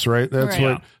cements, right? That's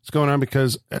Right. what's going on,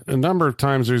 because a number of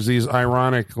times there's these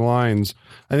ironic lines.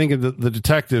 I think the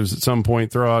detectives at some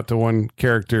point throw out to one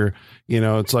character,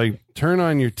 it's like, turn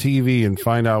on your TV and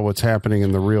find out what's happening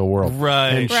in the real world. Right.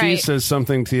 And she Right. says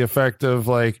something to the effect of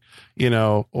like,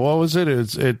 what was it?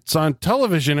 It's on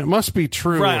television. It must be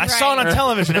true. Right. I saw it on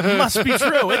television. It must be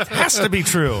true. It has to be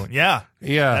true. Yeah.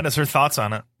 Yeah. That is her thoughts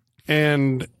on it.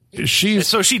 And she's,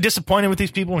 So is she disappointed with these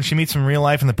people when she meets them in real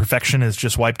life and the perfection is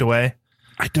just wiped away?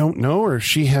 I don't know, or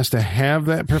she has to have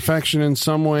that perfection in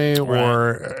some way,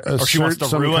 or she wants to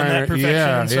some ruin kind that of,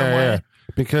 perfection in some way. Yeah.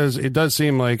 Because it does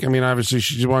seem like, I mean, obviously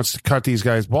she wants to cut these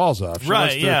guys' balls off. She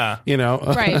wants to, you know,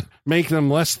 Right. make them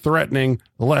less threatening,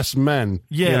 less men,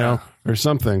 you know, or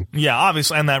something. Yeah,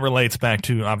 obviously, and that relates back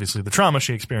to, obviously, the trauma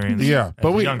she experienced. Yeah,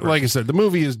 but we, younger. like I said, the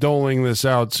movie is doling this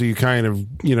out, so you kind of,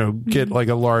 you know, get like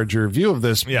a larger view of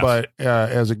this. Yes. But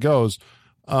as it goes,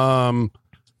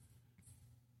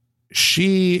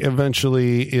 she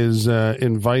eventually is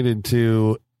invited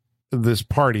to this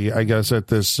party, I guess, at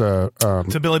this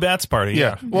to Billy Bat's party.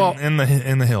 Yeah. Well, in the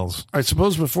hills. I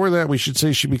suppose before that we should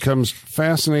say she becomes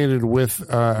fascinated with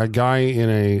a guy in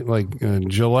a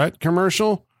Gillette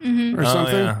commercial or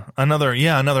something. Yeah.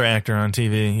 Another actor on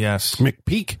TV. Yes,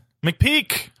 McPeak.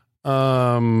 Yes,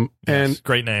 And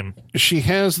great name. she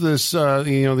has this,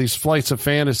 you know, these flights of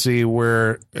fantasy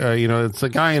where, you know, it's a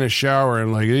guy in a shower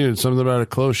and like, something about a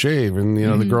close shave. And, you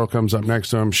know, the girl comes up next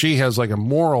to him. She has like a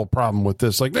moral problem with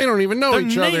this. Like, they don't even know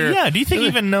each other. Yeah. Do you think he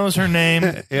even knows her name?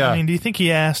 Yeah. I mean, do you think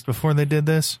he asked before they did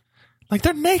this? Like,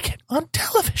 they're naked on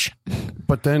television.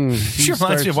 But then She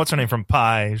reminds me of what's her name from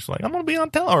Pi. She's like, I'm going to be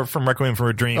on television. Or from Requiem for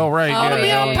a Dream. Oh, right. Oh, yeah,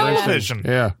 yeah, on yeah. television.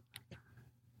 Yeah.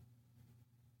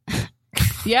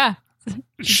 Yeah.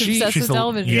 She's obsessed with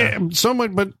television. Yeah, so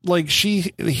much, but like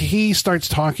he starts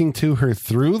talking to her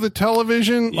through the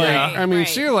television. Like, Yeah. I mean, Right.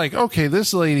 so you're like, okay,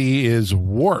 this lady is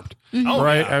warped, Oh,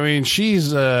 right? yeah. I mean,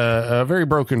 she's a very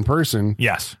broken person.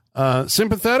 Yes.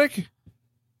 Sympathetic?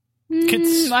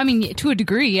 I mean, to a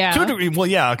degree, yeah. To a degree, well,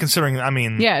 yeah, considering, I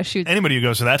mean, Yeah, she. anybody who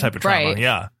goes through that type of trauma, Right.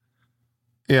 yeah.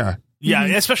 Yeah. Yeah,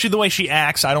 especially the way she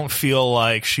acts, I don't feel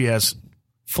like she has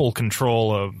full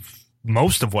control of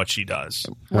most of what she does.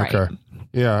 Right. Okay.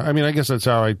 Yeah. I mean, I guess that's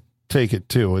how I take it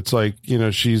too. It's like, you know,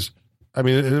 she's, I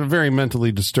mean, a very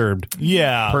mentally disturbed,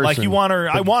 Yeah, like Person. you want her.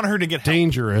 I want her to get help.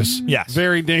 dangerous. Yes.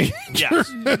 Very Yes.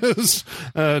 dangerous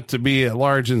to be at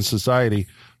large in society.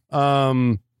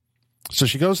 So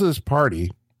she goes to this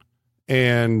party,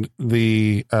 and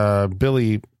the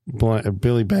Billy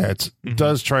Bats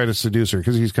does try to seduce her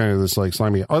because he's kind of this like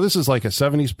slimy. Oh, this is like a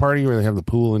 70s party where they have the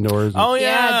pool indoors. Oh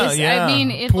yeah, this, yeah. I mean,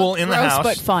 it Pool looks in the gross house.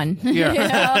 but fun.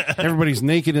 Yeah. Everybody's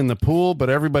naked in the pool, but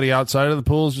everybody outside of the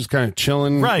pool is just kind of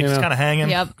chilling. Right, you just know? kind of hanging.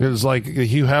 Yep. It was like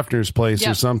Hugh Hefner's place or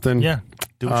Yep. something. Yeah.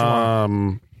 Do what you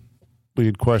want. We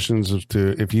had questions as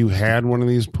to if you had one of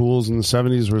these pools in the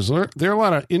 70s. Was there a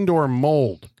lot of indoor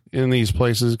mold in these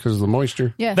places because of the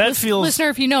moisture? Yeah. That feels- Listener,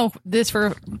 if you know this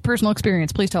for personal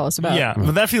experience, please tell us about Yeah,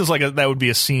 but that feels like that would be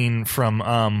a scene from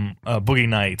Boogie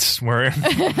Nights, where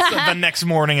the next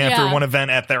morning after Yeah. one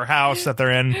event at their house that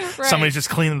they're in, somebody's just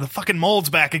cleaning the fucking molds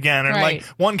back again, and Right. like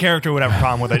one character would have a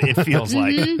problem with it. It feels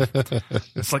like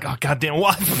it's like, oh goddamn! Well,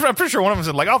 I'm pretty sure one of them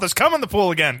said like, oh, there's cum in the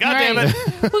pool again. God damn Right.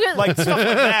 it! Like stuff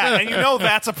like that, and you know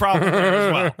that's a problem there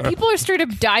as well. People are straight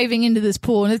up diving into this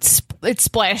pool and it's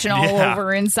splashing all Yeah.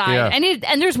 over inside. Yeah.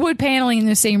 And there's wood paneling in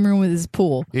the same room with this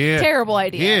pool. Yeah. Terrible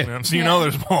idea. Yeah. So you know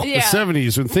there's mold. Yeah. The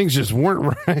 70s when things just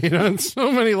weren't right on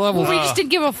so many levels. We just didn't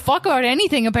give a fuck about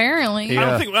anything, apparently.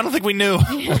 Yeah. I don't think we knew.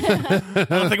 I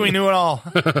don't think we knew at all.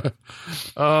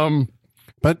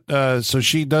 But so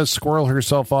she does squirrel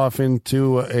herself off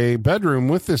into a bedroom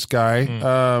with this guy.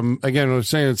 Again, I was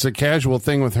saying it's a casual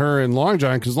thing with her and Long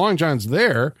John because Long John's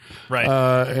there, Right.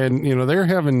 And you know they're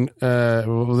having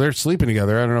they're sleeping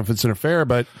together. I don't know if it's an affair,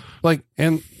 but like,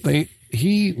 and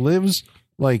he lives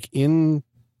like in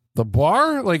the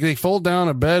bar. Like they fold down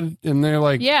a bed and they're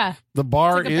like, Yeah. the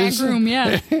bar It's like a is back room,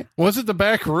 yeah. Was it the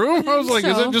back room? I was like,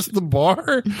 is so. it just the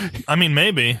bar? I mean,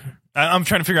 maybe. I'm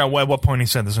trying to figure out at what point he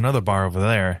said there's another bar over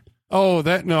there. Oh,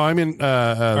 that no! I mean,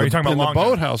 Are you talking about in Long the John?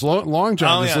 boathouse? Long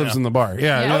John Oh, just yeah, lives yeah. in the bar.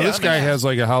 Yeah, Yeah. no, Oh, this yeah, guy okay. has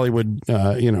like a Hollywood,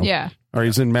 you know, Yeah. or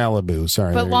he's in Malibu.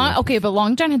 Sorry, But there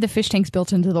Long John had the fish tanks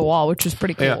built into the wall, which was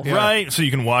pretty cool. Yeah. Right, so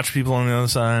you can watch people on the other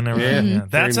side and everything. Yeah. Yeah.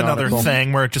 That's Very another nautical.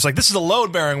 thing where it's just like, this is a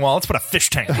load-bearing wall. Let's put a fish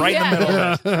tank right in the middle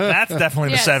of it. That's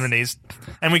definitely Yes. the 70s.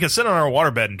 And we can sit on our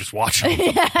waterbed and just watch them.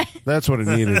 you go. That's what it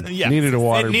needed. Yeah. Needed a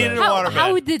water. It needed bed. a waterbed.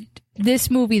 How did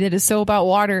this movie that is so about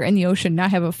water and the ocean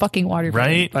not have a fucking water bed?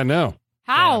 Right? I know.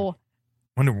 How?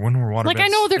 When were waterbeds Like, I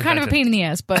know they're kind of a invented? pain in the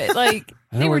ass, but like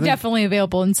I know, they were they- definitely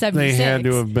available in 76. They had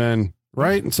to have been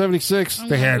right in '76.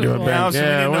 They had to have been. Now, so we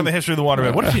need to know when- the history of the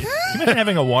waterbed. What if you imagine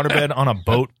having a waterbed on a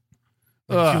boat?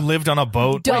 If you lived on a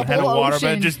boat and had a Double waterbed,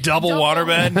 ocean. just double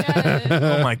waterbed.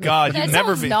 Yeah. Oh my god, That you'd never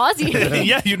sounds be nauseating.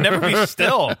 Yeah, you'd never be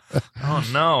still. Oh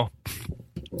no.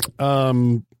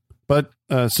 But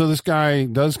so this guy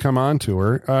does come on to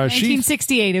her. She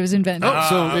 1968, it was invented. Oh,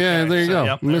 so yeah, okay. there you So, go.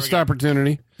 yep, there we Missed go.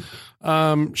 opportunity.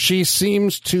 She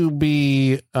seems to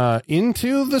be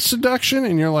into the seduction,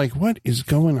 and you're like, what is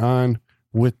going on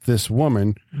with this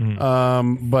woman.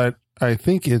 But I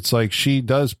think it's like she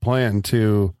does plan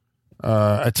to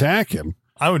attack him.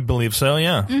 I would believe so,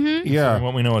 yeah. Yeah. From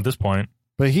what we know at this point.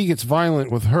 But he gets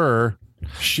violent with her.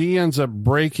 She ends up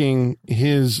breaking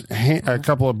his a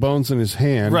couple of bones in his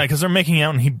hand. Right, because they're making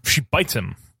out and she bites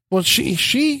him. Well,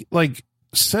 she like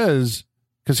says,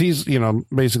 because he's,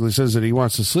 basically says that he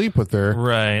wants to sleep with her.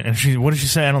 Right. And what did she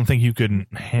say? I don't think you could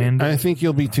handle I think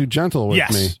you'll be too gentle with me.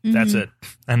 Yes, that's it.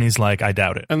 And he's like, I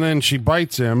doubt it. And then she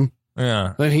bites him.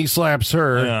 Yeah. Then he slaps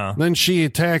her. Yeah. Then she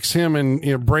attacks him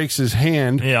and breaks his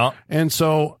hand. Yeah. And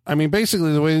so, I mean,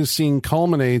 basically the way the scene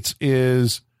culminates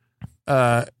is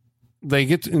they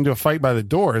get into a fight by the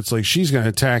door. It's like she's going to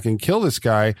attack and kill this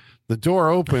guy. The door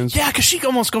opens. Yeah, because she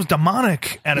almost goes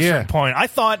demonic at a certain point. I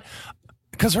thought...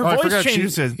 Because her voice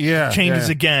changes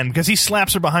again, because he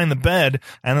slaps her behind the bed,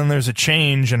 and then there's a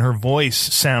change, and her voice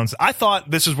sounds... I thought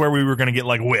this is where we were going to get,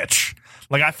 like, Witch.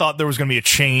 Like, I thought there was going to be a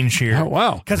change here. Oh,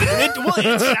 wow. Because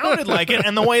it sounded like it,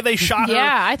 and the way they shot her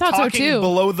I thought so, too.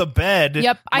 below the bed.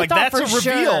 Yep, I thought that's for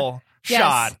a reveal sure.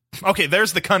 shot. Yes. Okay,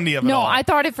 there's the Cundy of it all. No, I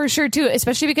thought it for sure, too,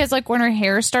 especially because, like, when her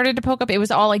hair started to poke up, it was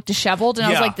all, like, disheveled, and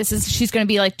I was like, she's going to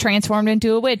be, like, transformed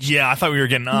into a witch. Yeah, I thought we were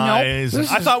getting eyes.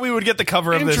 I thought we would get the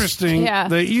cover of this. Interesting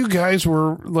that you guys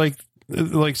were, like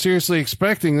seriously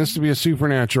expecting this to be a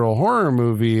supernatural horror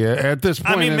movie at this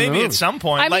point. I mean, in maybe the at some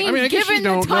point. I mean, I guess given you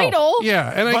don't the title. know.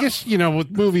 Yeah, and I guess, with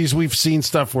movies, we've seen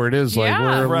stuff where it is like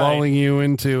we're lulling you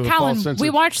into a false Colin, sense we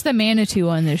of... watched the Manitou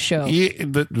on this show.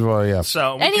 Yeah.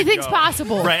 So anything's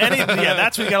possible. Right.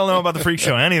 That's what you got to know about the Freak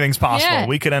Show. Anything's possible. Yeah.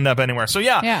 We could end up anywhere. So,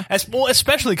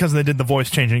 especially because they did the voice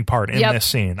changing part in this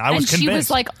scene. I was convinced. She was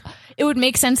like... It would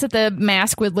make sense that the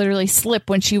mask would literally slip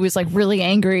when she was like really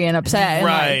angry and upset.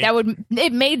 Right. And,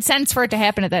 it made sense for it to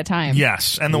happen at that time.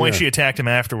 Yes. And the way she attacked him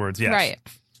afterwards. Yes. Right.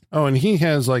 Oh, and he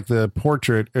has like the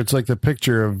portrait. It's like the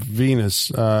picture of Venus.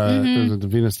 Is it the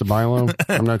Venus de Milo?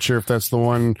 I'm not sure if that's the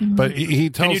one, but he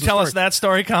tells. Can you tell us that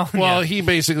story, Colin? Well, he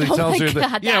basically tells her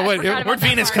that. Yeah, where'd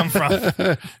Venus come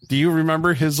from? Do you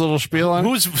remember his little spiel on?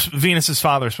 Who's Venus's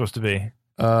father supposed to be?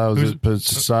 Not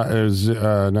Zeus,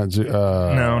 no,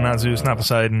 not Zeus, not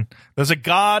Poseidon. There's a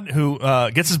god who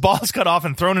gets his balls cut off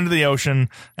and thrown into the ocean,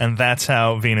 and that's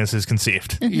how Venus is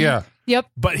conceived. Yeah. Yep.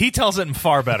 But he tells it in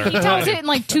far better. He tells it in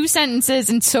like 2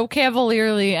 sentences and so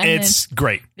cavalierly. And it's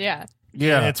great. Yeah.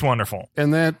 Yeah, it's wonderful.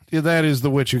 And that is the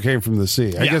witch who came from the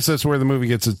sea. I guess that's where the movie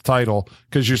gets its title,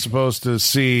 because you're supposed to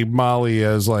see Molly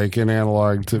as like an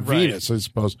analog to Venus, I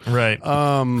suppose. Right.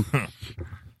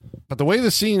 But the way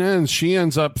the scene ends, she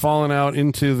ends up falling out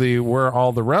into where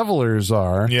all the revelers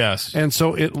are. Yes. And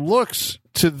so it looks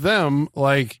to them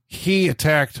like he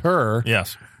attacked her.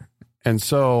 Yes. And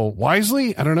so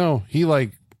wisely, I don't know, he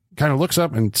like kind of looks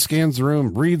up and scans the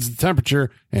room, reads the temperature,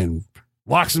 and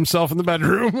locks himself in the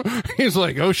bedroom. He's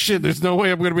like, oh shit, there's no way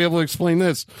I'm going to be able to explain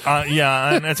this.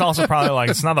 Yeah, and it's also probably like,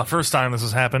 it's not the first time this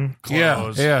has happened.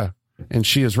 Close. Yeah. And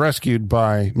she is rescued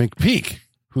by McPeak,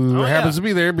 who happens to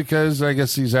be there because I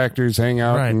guess these actors hang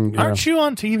out. Right. And, aren't you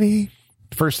on TV?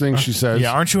 First thing she says.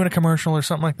 Yeah, aren't you in a commercial or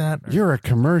something like that? You're a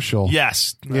commercial.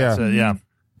 Yes. Yeah. Yeah.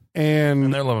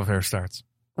 And their love affair starts.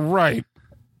 Right.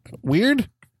 Weird?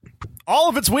 All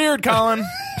of it's weird, Colin.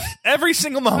 Every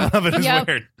single moment of it is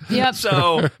weird. Yep.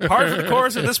 So, par for the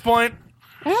course at this point.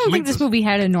 I don't think this movie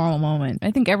had a normal moment.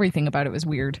 I think everything about it was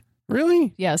weird.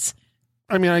 Really? Yes.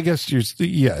 I mean, I guess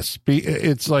yes.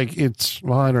 It's like,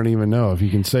 well, I don't even know if you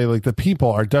can say, like, the people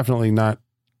are definitely not,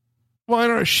 well, I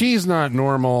don't know, she's not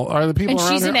normal. Are the people around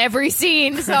her? And she's in every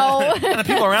scene, so. And the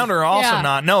people around her are also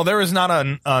not. No, there is not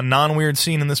a non-weird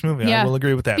scene in this movie. I will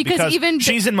agree with that. Because even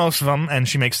she's in most of them, and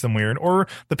she makes them weird. Or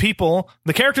the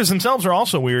characters themselves are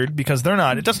also weird, because they're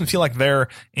not, it doesn't feel like they're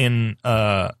in,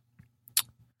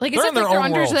 like it's like they're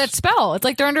under that spell. It's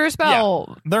like they're under a spell.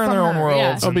 Yeah. They're in their own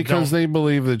worlds. Yeah. Oh, because they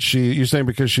believe that you're saying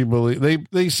because she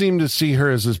they seem to see her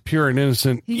as this pure and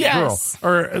innocent girl.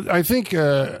 Or I think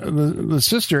the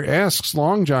sister asks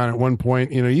Long John at one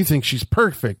point, you think she's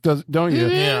perfect, don't you?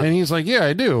 Yeah. And he's like, yeah,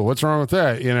 I do. What's wrong with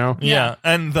that? Yeah.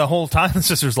 And the whole time the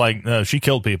sister's like, she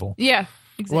killed people. Yeah.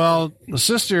 Exactly. Well, the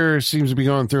sister seems to be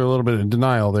going through a little bit of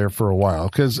denial there for a while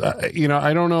because, I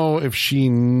don't know if she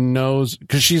knows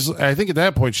because I think at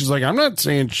that point she's like, I'm not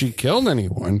saying she killed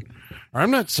anyone. Or I'm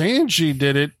not saying she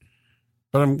did it,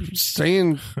 but I'm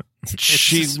saying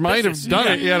she might have done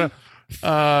it. Yeah.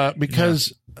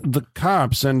 Because the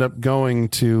cops end up going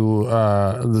to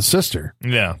the sister.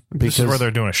 Yeah. This is where they're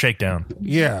doing a shakedown.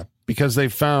 Yeah. Because they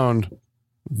found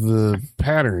the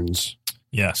patterns.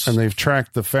 Yes. And they've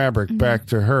tracked the fabric back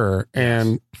to her.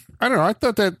 And I don't know. I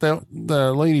thought that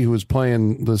the lady who was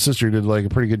playing the sister did like a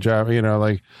pretty good job.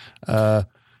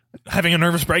 having a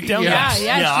nervous breakdown. Yeah, she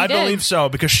I did. believe so,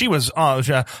 because she was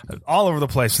all over the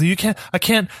place. You can't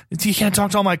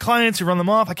talk to all my clients. You run them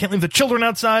off. I can't leave the children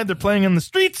outside. They're playing in the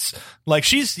streets. Like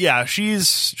she's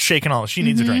shaking all. She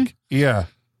needs a drink. Yeah.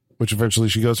 Which eventually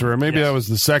she goes through. Maybe that was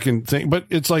the second thing, but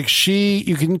it's like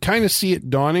you can kind of see it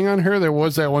dawning on her. There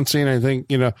was that one scene, I think,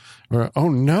 where, oh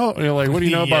no, like, what do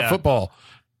you know about football?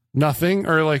 Nothing,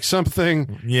 or like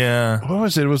something. Yeah. What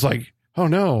was it? It was like, oh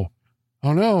no.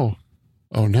 It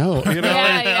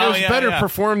was better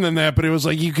performed than that, but it was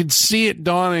like you could see it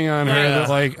dawning on her that,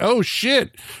 like, oh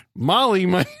shit, Molly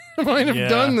might have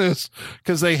done this,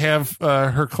 because they have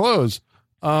her clothes.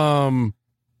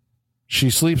 She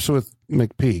sleeps with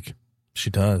McPeak. She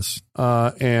does.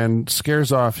 And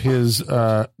scares off his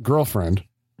girlfriend.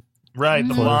 Right,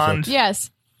 the blonde. Yes.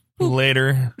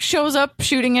 Later. Shows up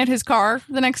shooting at his car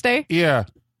the next day. Yeah.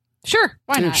 Sure.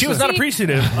 Why not? She was not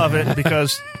appreciative of it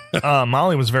because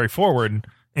Molly was very forward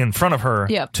in front of her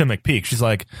to McPeak. She's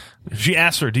like, she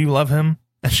asked her, do you love him?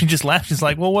 And she just laughed. She's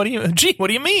like, well, what do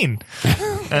you mean?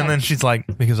 And then she's like,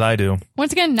 because I do.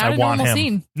 Once again, not a normal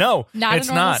scene. No, not it's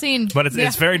a normal not. scene. But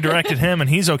it's very directed him, and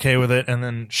he's okay with it. And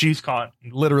then she's caught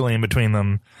literally in between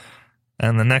them.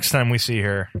 And the next time we see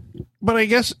her. But I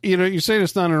guess, you say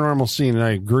it's not a normal scene, and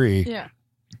I agree. Yeah.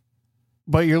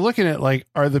 But you're looking at, like,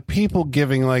 are the people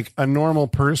giving, like, a normal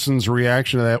person's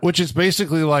reaction to that, which is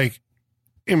basically, like,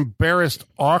 embarrassed,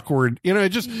 awkward.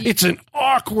 It's an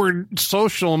awkward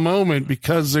social moment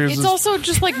because it's also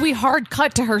just like we hard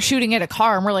cut to her shooting at a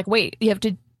car, and we're like, wait, you have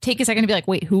to take a second to be like,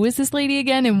 wait, who is this lady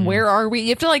again, and where are we? You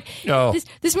have to like,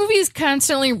 this movie is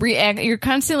constantly you're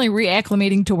constantly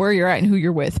reacclimating to where you're at and who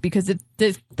you're with, because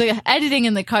the editing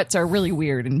and the cuts are really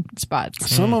weird in spots.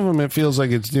 Some of them it feels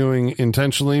like it's doing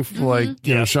intentionally, like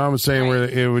Sean was saying, where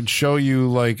it would show you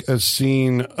like a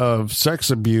scene of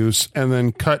sex abuse and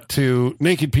then cut to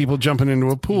naked people jumping into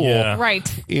a pool, right?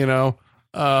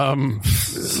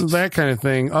 That kind of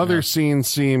thing. Other scenes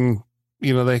seem,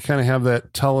 they kind of have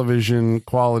that television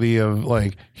quality of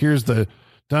like, here's the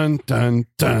dun dun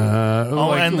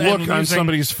dun, look on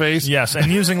somebody's face. Yes,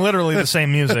 and using literally the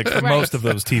same music for most of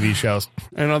those TV shows.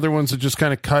 And other ones that just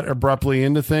kind of cut abruptly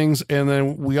into things. And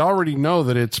then we already know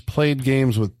that it's played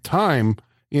games with time,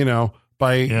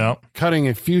 by cutting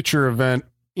a future event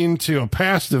into a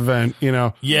past event,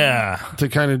 to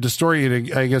kind of distort you,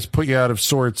 to, I guess, put you out of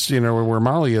sorts, where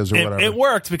Molly is or whatever. It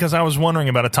worked because I was wondering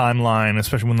about a timeline,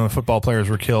 especially when the football players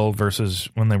were killed versus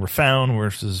when they were found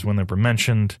versus when they were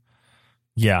mentioned.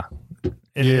 Yeah.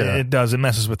 It does. It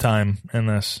messes with time in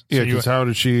this. So because how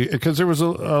did she... Because there was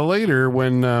a later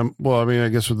when... I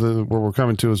guess with where we're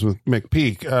coming to is with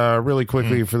McPeak. Really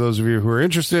quickly, for those of you who are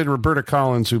interested, Roberta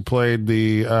Collins, who played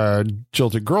the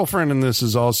jilted girlfriend, and this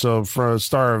is also a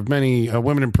star of many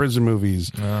women in prison movies,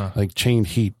 like Chained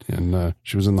Heat, and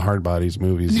she was in the Hard Bodies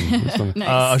movies. And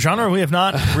nice. A genre we have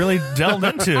not really delved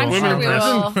into. I'm sure we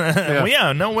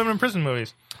will. No women in prison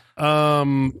movies.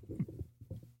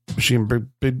 She in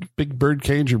big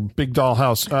Birdcage or Big Doll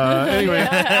House. Anyway,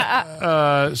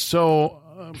 so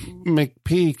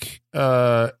McPeak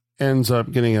ends up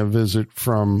getting a visit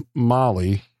from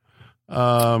Molly.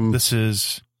 This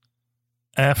is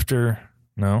after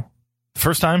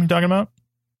first time you're talking about.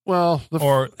 Well,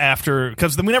 or after,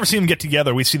 because we never see them get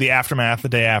together. We see the aftermath the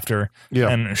day after,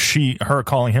 and her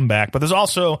calling him back. But there's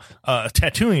also a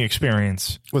tattooing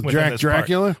experience with Jack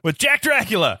Dracula. With Jack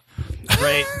Dracula,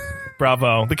 right?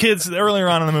 Bravo. The kids, earlier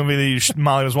on in the movie,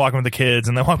 Molly was walking with the kids,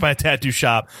 and they walked by a tattoo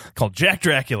shop called Jack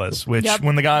Dracula's, which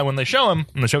when they show him,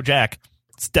 when they show Jack,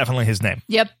 it's definitely his name.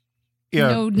 Yep.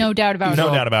 Yeah. No doubt about it.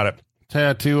 No doubt about it.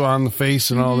 Tattoo on the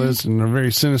face and all this, and a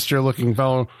very sinister looking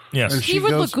fellow. Yes. He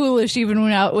would look ghoulish even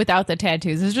without the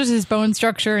tattoos. It's just his bone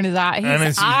structure and his eye.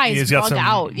 His eyes he's got bug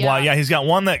out. Yeah. He's got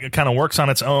one that kind of works on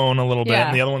its own a little bit,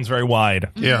 and the other one's very wide.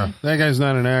 Yeah. That guy's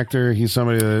not an actor. He's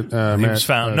somebody that he was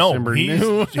found.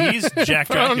 He's Jack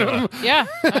Dracula. Yeah.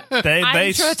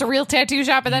 I'm sure it's a real tattoo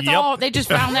shop, but that's all. They just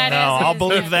found that. I'll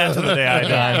believe that to the day I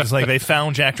die. It's like they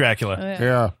found Jack Dracula.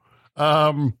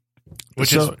 Yeah.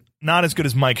 Which is not as good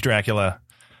as Mike Dracula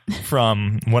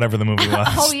from whatever the movie was.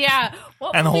 Oh, yeah.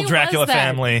 And the whole Dracula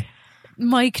family.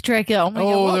 Mike Dracula. Oh, my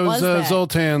God. What there was that?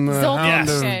 Zoltan, the hound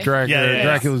of Dracula,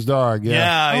 Dracula's dog.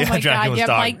 Yeah, oh my Dracula's God.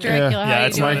 dog. Mike Dracula. Yeah,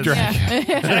 it's Mike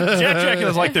Dracula. Jack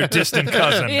Dracula's like their distant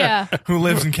cousin who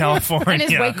lives in California. And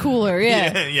is way cooler,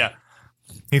 yeah.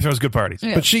 He throws good parties.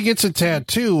 Yeah. But she gets a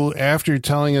tattoo after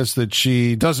telling us that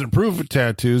she doesn't approve of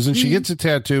tattoos, and she gets a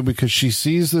tattoo because she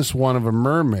sees this one of a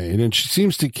mermaid, and she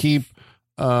seems to keep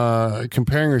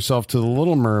comparing herself to the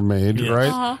Little Mermaid,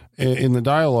 right? In the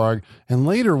dialogue. And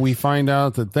later we find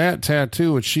out that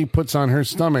tattoo, which she puts on her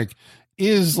stomach,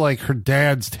 is like her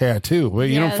dad's tattoo. But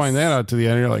you don't Yes. find that out to the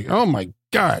end. You're like, oh my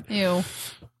God. Ew.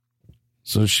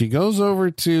 So she goes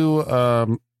over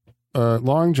to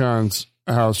Long John's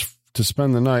house to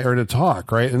spend the night or to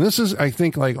talk, right? And this is, I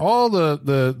think, like all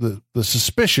the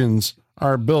suspicions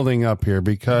are building up here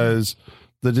because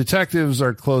the detectives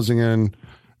are closing in.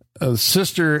 The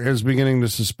sister is beginning to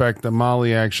suspect that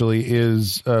Molly actually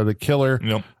is the killer.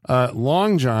 Yep.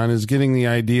 Long John is getting the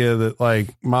idea that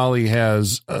like Molly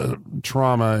has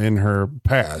trauma in her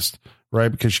past, right?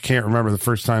 Because she can't remember the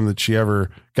first time that she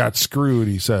ever got screwed,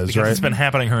 he says, Because right? it's been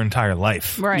happening her entire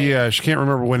life. Right. Yeah, she can't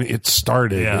remember when it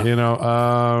started, Yeah. you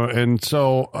know? And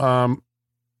so,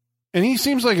 and he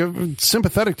seems like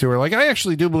sympathetic to her. Like, I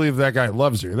actually do believe that guy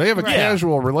loves her. They have a Right.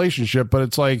 casual relationship, but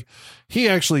it's like he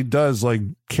actually does like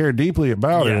care deeply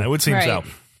about Yeah, her. it would seem Right.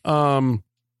 so.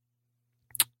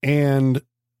 And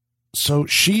so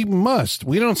she must,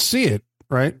 we don't see it,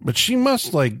 right? But she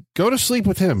must like go to sleep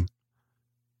with him,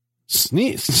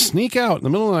 sneak out in the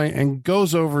middle of the night and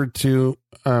goes over to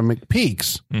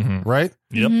McPeak's, Mm-hmm. right?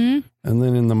 Yep. Mhm. And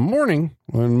then in the morning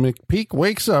when McPeak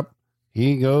wakes up,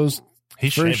 he goes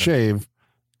He's for a shaving. shave.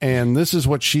 And this is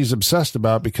what she's obsessed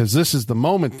about because this is the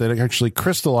moment that it actually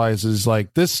crystallizes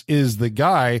like this is the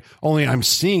guy, only I'm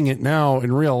seeing it now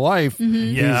in real life.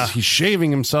 Yeah. He's shaving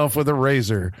himself with a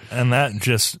razor. And that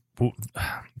just,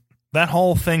 that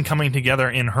whole thing coming together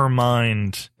in her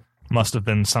mind must have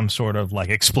been some sort of like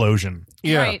explosion.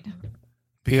 Yeah. Right.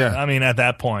 Yeah. I mean, at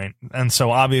that point. And so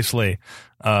obviously,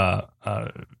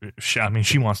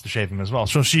 she wants to shave him as well.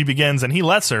 So she begins and he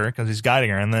lets her because he's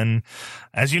guiding her. And then,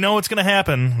 as you know, what's going to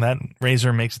happen. That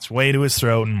razor makes its way to his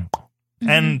throat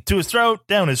and to his throat,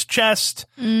 down his chest,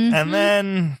 and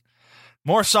then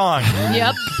more song.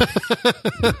 Yep.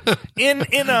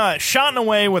 in a shot in a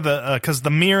way with because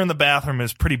the mirror in the bathroom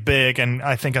is pretty big and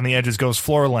I think on the edges goes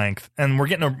floor length, and we're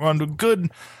getting a good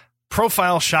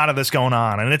profile shot of this going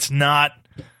on, and it's not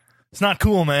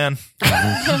cool, man.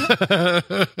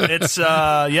 It's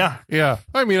yeah. Yeah.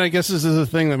 I mean, I guess this is the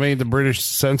thing that made the British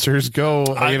censors go,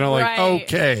 Right.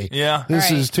 okay. Yeah. This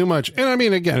Right. is too much. And I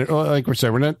mean, again, like we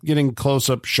said, we're not getting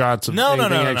close-up shots of No,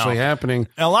 anything no, actually happening.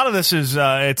 A lot of this is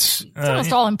it's It's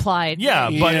almost all implied. yeah,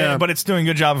 Yeah. but it's doing a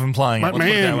good job of implying it. But Let's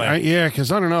put it that man, way.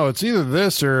 because I don't know. It's either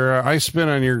this or I Spit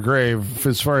on Your Grave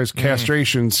as far as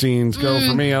castration scenes go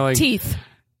for me. I like, Teeth.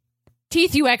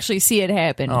 You actually see it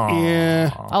happen Aw.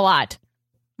 yeah. a lot.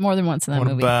 More than once in that What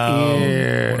movie.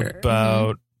 Yeah.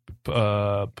 about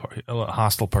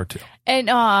Hostel Part 2? And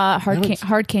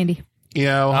hard candy.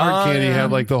 Yeah, well, Hard Oh, Candy yeah.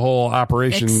 had like the whole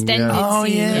operation. Extended Yeah.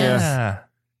 scene, yeah.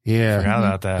 Yeah. Forgot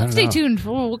about I that. don't Stay know. tuned.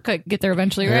 We'll get there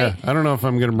eventually, Yeah. right? I don't know if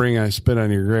I'm going to bring I Spit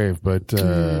on Your Grave, but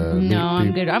No,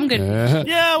 I'm good. I'm good.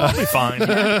 Yeah, we'll be fine.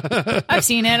 I've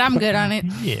seen it. I'm good on it.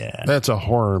 Yeah. That's a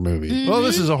horror movie. Well,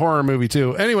 this is a horror movie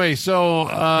too. Anyway, so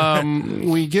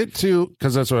we get to,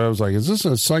 because that's what I was like, is this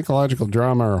a psychological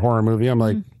drama or horror movie? I'm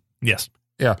like, Yes.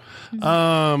 yeah.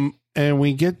 And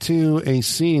we get to a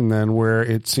scene then where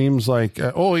it seems like,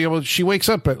 she wakes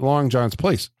up at Long John's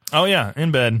place. Oh yeah,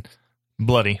 in bed,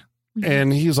 bloody.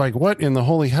 And he's like, what in the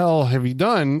holy hell have you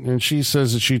done? And she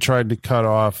says that she tried to cut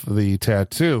off the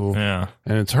tattoo Yeah.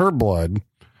 and it's her blood.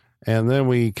 And then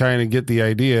we kind of get the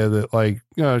idea that like,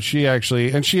 she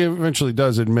eventually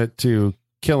does admit to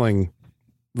killing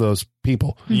those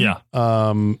people, Yeah.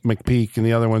 McPeak and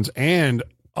the other ones and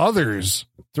others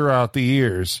throughout the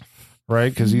years. Right.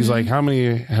 Because he's like, how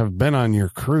many have been on your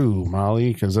crew,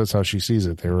 Molly? Because that's how she sees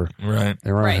it. They were Right.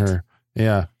 on Right. her.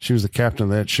 Yeah. She was the captain of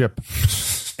that ship.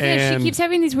 Yeah, And she keeps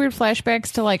having these weird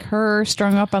flashbacks to like her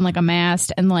strung up on like a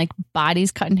mast and like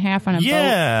bodies cut in half on a boat.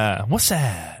 Yeah. What's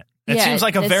that? It Yeah, seems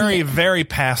like a that's very, it. very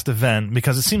past event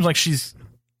because it seems like she's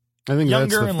I think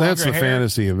Younger and that's the longer hair.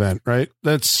 fantasy event, right?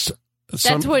 That's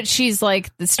What she's like,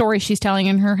 the story she's telling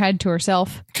in her head to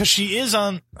herself. because she is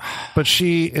on. But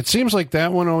it seems like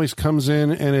that one always comes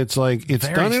in and it's like, it's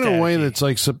Very done in a way staticky. that's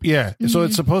like, so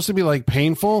it's supposed to be like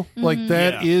painful. Like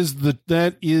that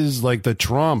is like the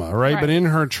trauma, right? But Right. in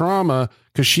her trauma,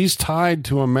 because she's tied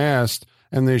to a mast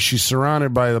and then she's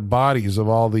surrounded by the bodies of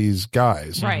all these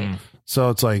guys. Right. So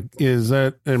it's like,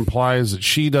 that implies that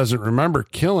she doesn't remember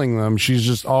killing them. She's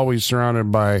just always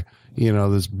surrounded by,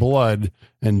 this blood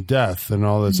and death and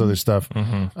all this other stuff.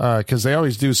 Because they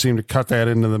always do seem to cut that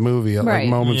into the movie at like Right.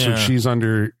 moments when Yeah. she's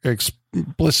under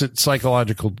explicit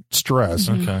psychological stress.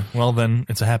 Okay. Well, then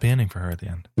it's a happy ending for her at the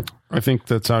end. I think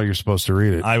that's how you're supposed to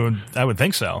read it. I would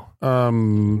think so.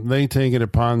 They take it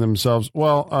upon themselves.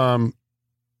 Well,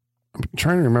 I'm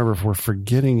trying to remember if we're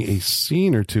forgetting a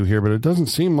scene or two here, but it doesn't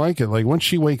seem like it. Like when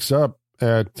she wakes up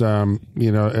at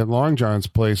Long John's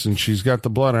place, and she's got the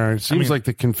blood on her. It seems like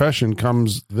the confession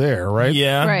comes there, right?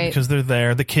 Yeah, Right. because they're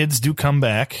there. The kids do come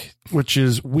back. Which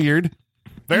is weird.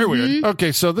 Very weird.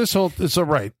 Okay, so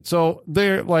right. So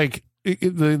they're like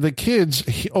the kids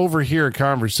overhear a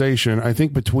conversation, I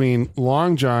think, between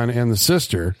Long John and the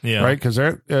sister, Yeah. right? Because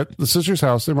they're at the sister's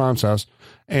house, their mom's house,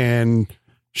 and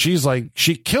she's like,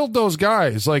 she killed those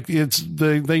guys. Like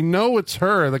they know it's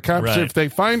her. The cops, Right. if they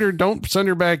find her, don't send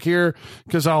her back here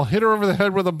because I'll hit her over the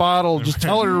head with a bottle. Just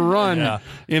tell her to run. Yeah.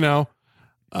 And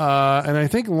I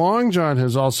think Long John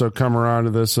has also come around to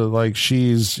this, like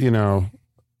she's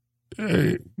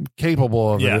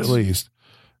capable of it Yes. at least.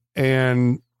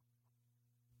 And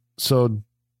so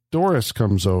Doris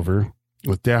comes over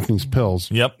with Daphne's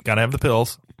pills, Yep, gotta have the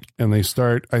pills. and they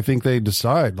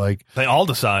decide, like, They all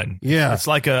decide. yeah, It's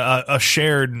like a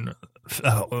shared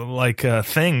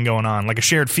thing going on, like a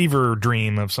shared fever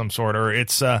dream of some sort, or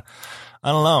it's I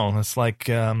don't know. It's like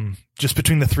just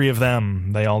between the three of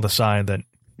them, they all decide that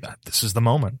this is the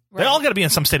moment. They all got to be in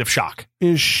some state of shock.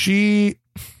 is she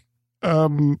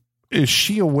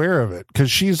aware of it?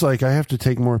 Because she's like, I have to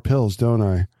take more pills, don't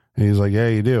I? And he's like, yeah,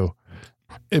 you do.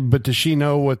 But does she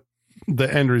know what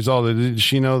the end result is? Does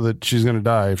she know that she's going to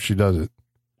die if she does it?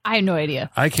 I have no idea.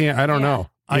 I don't know.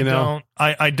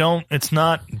 I don't. It's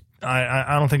not.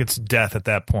 I don't think it's death at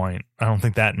that point. I don't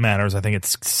think that matters. I think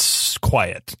it's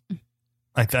quiet,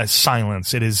 like that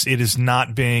silence. It is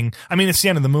not being. I mean, it's the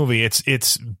end of the movie.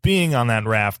 It's being on that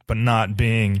raft, but not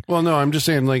being. Well, no, I'm just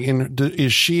saying, like,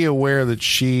 is she aware that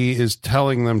she is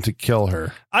telling them to kill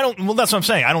her? I don't. Well, that's what I'm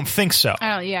saying. I don't think so.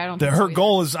 I don't think Her so either.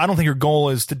 goal is. I don't think her goal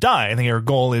is to die. I think her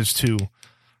goal is to,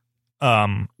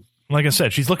 like I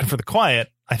said, she's looking for the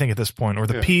quiet. I think at this point, or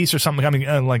the peace, or something. I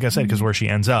mean, like I said, because where she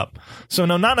ends up. So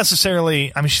no, not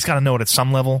necessarily. I mean, she's got to know it at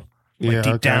some level, like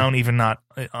deep down, even not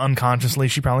unconsciously.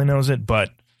 She probably knows it, but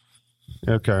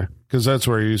Okay, because that's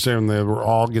where you're saying they were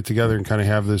all get together and kind of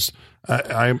have this.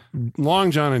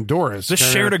 Long John and Doris, this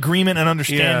kinda- shared agreement and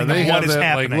understanding they of what have is that,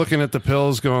 happening. like looking at the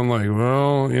pills, going like,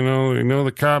 well,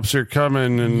 the cops are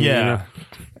coming, and Yeah.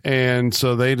 and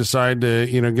so they decide to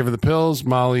give her the pills.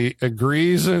 Molly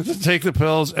agrees to take the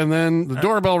pills, and then the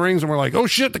doorbell rings, and we're like, oh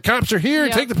shit, the cops are here!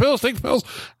 Yep. Take the pills,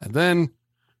 and then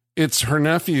it's her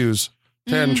nephews,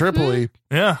 Ted and Tripoli.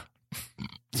 yeah,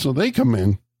 So they come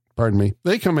in. Pardon me.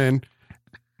 They come in,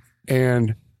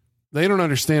 and they don't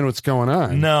understand what's going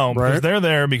on. no, right? because they're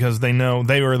there because they know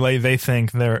they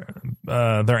think their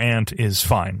aunt is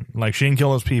fine. Like she didn't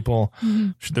kill those people.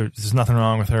 There's nothing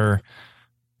wrong with her.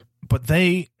 But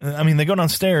they go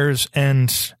downstairs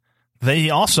and they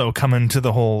also come into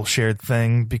the whole shared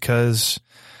thing because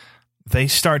they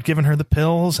start giving her the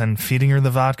pills and feeding her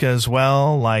the vodka as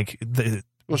well. Like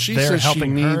Well, she they're says she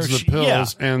helping her. needs the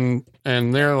pills, and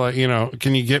they're like,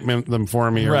 can you get them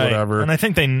for me or right. whatever? And I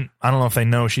think I don't know if they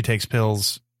know she takes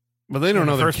pills. But they don't in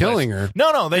know the they're first killing place. her.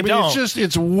 No, they don't.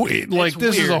 It's like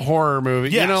this is a weird. horror movie.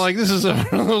 Yes. Like this is one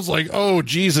of those like, oh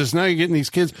Jesus, now you're getting these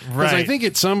kids. Because I Right. think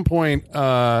at some point,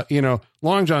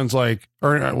 Long John's like,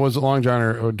 or was it Long John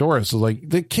or Doris was like,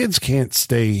 the kids can't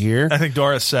stay here. I think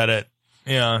Doris said it.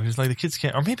 Yeah, he's like the kids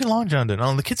can't, or maybe Long John did.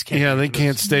 No, the kids can't. Yeah, they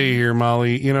can't stay here,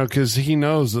 Molly, because he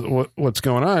knows what's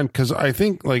going on. Because I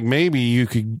think, like, maybe you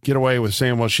could get away with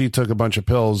saying, well, she took a bunch of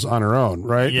pills on her own,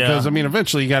 right? Yeah. Because,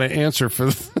 eventually you got to answer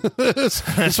for this,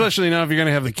 especially now if you're going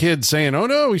to have the kids saying, oh,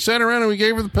 no, we sat around and we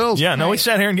gave her the pills. Yeah, no, we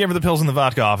sat here and gave her the pills in the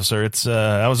vodka, officer.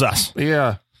 That was us.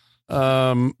 Yeah.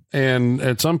 And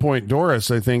at some point,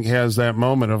 Doris, I think, has that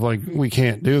moment of, like, we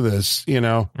can't do this,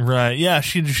 Right. Yeah,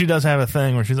 she does have a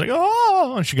thing where she's like,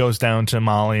 oh, and she goes down to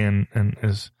Molly and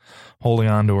is holding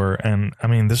on to her. And I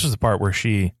mean, this is the part where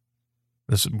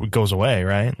this goes away,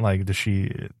 right? Like, does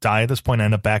she die at this point,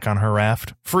 end up back on her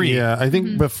raft? Free. Yeah, I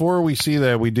think before we see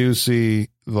that, we do see,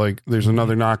 like, there's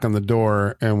another knock on the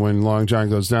door, and when Long John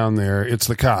goes down there, it's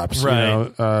the cops.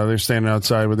 Right. They're standing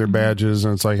outside with their badges,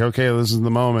 and it's like, okay, this is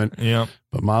the moment. Yep.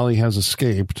 But Molly has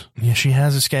escaped Yeah, she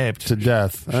has escaped. to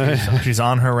death. She's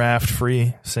on her raft,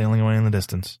 free, sailing away in the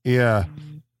distance. Yeah.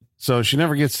 So she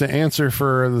never gets to answer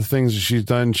for the things that she's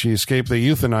done. She escaped. They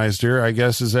euthanized her. I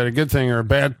guess, is that a good thing or a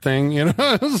bad thing?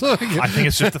 It's like, I think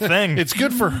it's just a thing. it's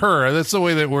good for her. That's the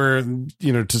way that we're,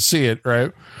 to see it,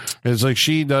 right? It's like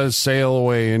she does sail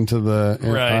away into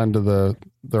onto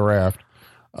the raft.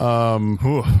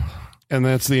 Whew. And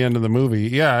that's the end of the movie.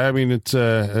 Yeah, I mean, it's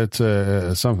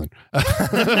something.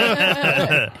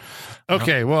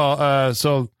 Okay, well,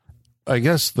 so I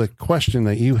guess the question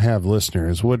that you have,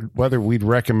 listeners, whether we'd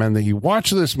recommend that you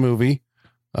watch this movie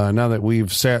now that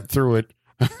we've sat through it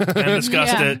and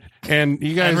discussed Yeah. it And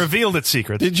you guys and revealed its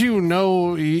secrets. did you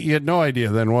know? You had no idea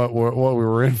then what we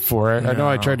were in for. I know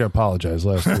I tried to apologize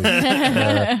last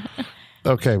week.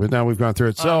 Okay, but now we've gone through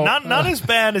it. So not as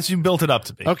bad as you built it up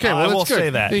to be. Okay, well, I will that's good. say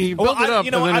that. You built it up,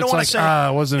 you know, and then I don't it's want like, to say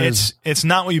it wasn't it's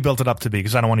not what you built it up to be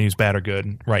because I don't want to use bad or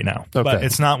good right now. Okay. But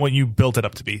it's not what you built it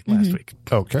up to be last week.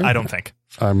 okay. I don't think.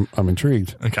 I'm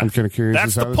intrigued. Okay. I'm kind of curious. That's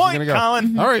as how the this point, is gonna go.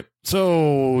 Colin. All right.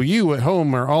 So you at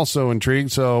home are also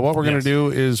intrigued. So what we're going Yes. to do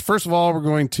is, first of all, we're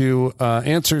going to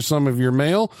answer some of your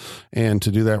mail, and to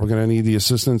do that, we're going to need the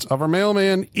assistance of our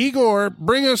mailman, Igor.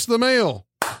 Bring us the mail.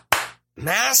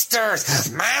 Masters,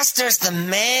 the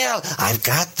mail. I've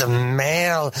got the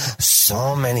mail.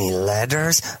 So many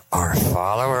letters. Our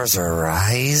followers are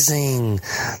rising.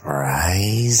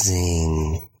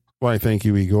 Why, thank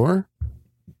you, Igor.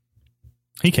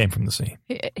 He came from the sea.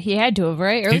 He had to have,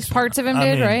 right? Or at least parts of him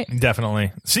did, right?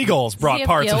 Definitely. Seagulls brought have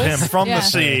parts of him gills? from Yeah. the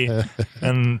sea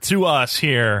and to us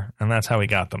here, and that's how we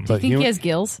got them. But I think human- he has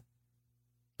gills.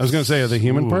 I was going to say, are they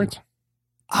human Ooh. parts?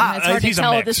 It's hard to he's a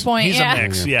tell mix. at this point, He's yeah. a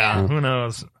mix, yeah. Yeah. Who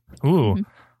knows? Ooh.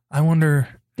 I wonder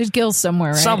There's gills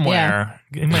somewhere, right? Yeah. somewhere.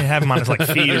 He may have him on his like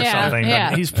feet or Yeah, something, yeah.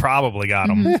 but he's probably got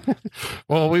them.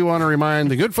 Well, we want to remind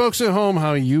the good folks at home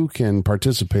how you can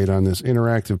participate on this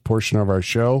interactive portion of our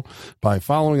show by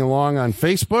following along on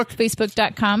Facebook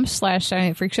Facebook.com/Saturday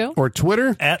Night Freak Show. or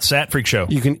Twitter. At Sat Freak Show.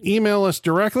 You can email us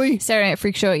directly, Saturday Night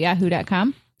Freak Show at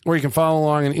yahoo.com. or you can follow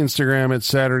along on Instagram at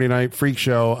Saturday Night Freak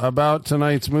Show. About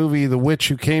tonight's movie, The Witch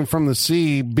Who Came from the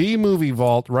Sea, B Movie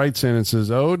Vault writes in and says,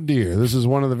 "Oh dear, this is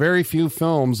one of the very few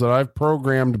films that I've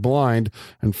programmed blind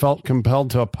and felt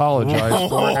compelled to apologize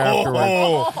for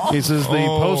afterward." He says, "The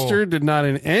poster did not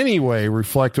in any way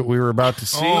reflect what we were about to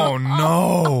see." Oh,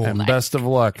 no. And best of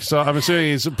luck. So I'm assuming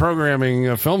he's programming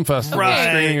a film festival Right.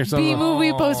 screening or something. B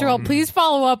movie poster hole. Please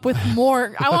follow up with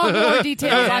more. I want more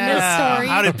details on this story.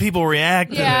 How did people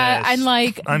react to Yeah, this? and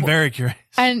like, I'm very curious.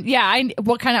 and yeah,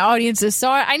 what kind of audiences? So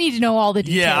I need to know all the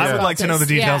details. Yeah, I would about like to know this.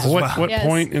 the details Yeah. as What Yes.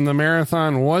 point in the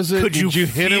marathon was it? Could you Did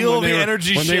hit him feel when they the were,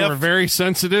 energy when they shift? were very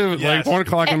sensitive at Yes. like 1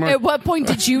 o'clock in the morning? At what point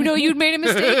did you know you'd made a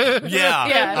mistake? Yeah.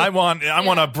 Yeah. I want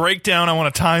a breakdown. I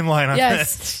want a timeline on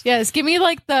this. Yes. Give me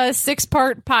like the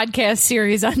 6-part podcast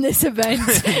series on this event.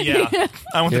 Yeah.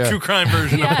 I want the Yeah. true crime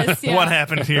version Yes, of yeah. what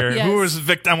happened here. Yes. Who was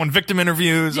I want victim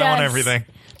interviews. I want Yes. everything.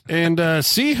 And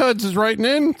C. Huds is writing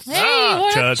in, Hey,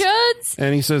 what up, Chuds. Chuds?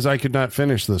 and he says, "I could not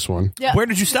finish this one." Yeah. Where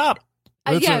did you stop?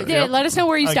 That's Yeah, it, yeah, yep. let us know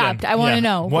where you Again, stopped. I want yeah. to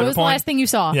know. What What was the point? last thing you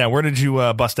saw? Yeah, where did you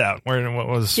bust out?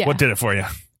 Yeah. What did it for you?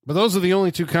 But those are the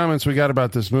only two comments we got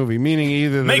about this movie, meaning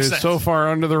either that Makes it's sense. so far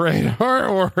under the radar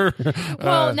or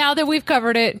Well, now that we've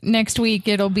covered it, next week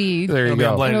it'll be. there you It'll be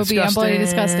on go. Bloody It'll be on Bloody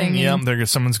Disgusting. Yep,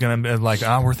 someone's going to be like,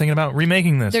 we're thinking about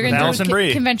remaking this They're with going to Allison do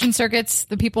Brie. convention circuits.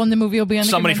 The people in the movie will be on the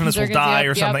Somebody from convention this will circuits. die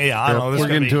Yep, or something. yep. Yeah, I don't know. We're This is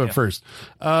getting gonna to be- it first.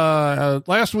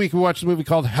 Last week we watched a movie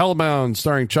called Hellbound,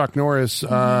 starring Chuck Norris.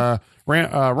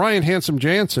 Ryan Handsome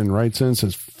Jansen writes in and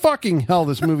says, "Fucking hell,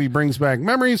 this movie brings back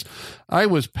memories. I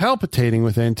was palpitating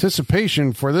with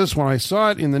anticipation for this when I saw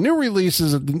it in the new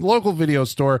releases at the local video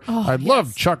store. I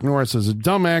loved Chuck Norris as a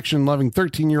dumb action-loving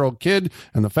 13-year-old kid,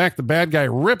 and the fact the bad guy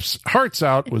rips hearts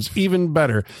out was even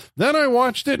better. Then I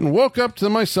watched it and woke up to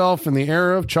myself, and the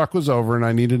era of Chuck was over, and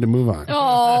I needed to move on."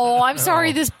 Oh, I'm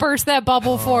sorry this burst that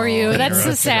bubble for you. That's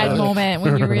a sad moment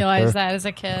when you realize that as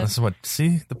a kid. This is what,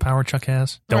 see the power Chuck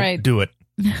has? Don't Right. do it.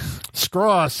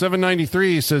 Scraw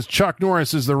 793 says Chuck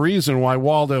Norris is the reason why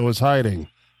Waldo is hiding.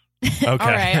 Okay. All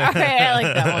right, I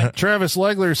like that one. Travis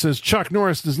Legler says Chuck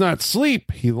Norris does not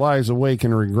sleep. He lies awake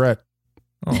in regret.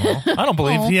 Oh, I don't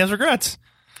believe Oh. he has regrets.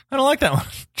 I don't like that one.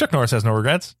 Chuck Norris has no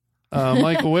regrets.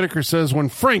 Michael Whitaker says when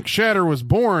Frank Shatter was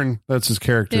born, that's his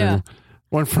character. Yeah.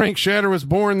 When Frank Shatter was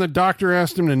born, the doctor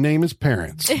asked him to name his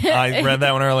parents. I read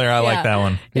that one earlier. I like that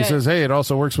one. He Yeah. says, hey, it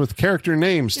also works with character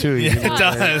names, too. You Yeah, can it do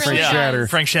does. Frank yeah. Shatter.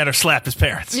 Frank Shatter slapped his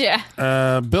parents. Yeah.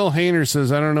 Bill Hayner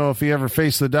says, I don't know if he ever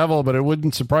faced the devil, but it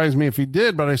wouldn't surprise me if he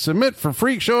did. But I submit for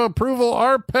freak show approval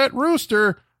our pet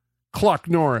rooster, Cluck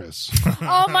Norris.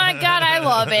 Oh my God, I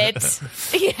love it.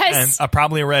 Yes. And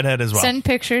probably a redhead as well. Send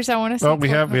pictures. I want to see. Oh, we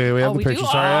have the we pictures. do?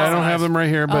 Sorry, I don't nice. have them right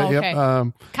here, but Oh, okay.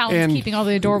 yep. Colin's keeping all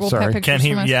the adorable sorry. pet Can pictures he?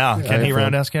 from us. Yeah. Can he I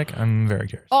round ass kick? I'm very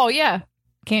curious. Oh, yeah.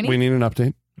 Can he? We need an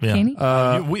update. Yeah. Can he?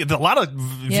 A lot of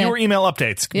viewer email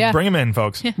updates. Yeah. Bring them in,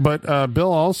 folks. But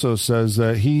Bill also says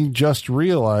that he just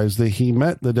realized that he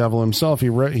met the devil himself. He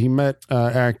met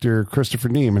actor Christopher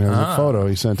Neiman. It has a photo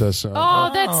he sent us.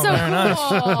 Oh, that's so very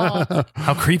cool.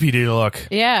 How creepy do you look?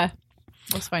 Yeah.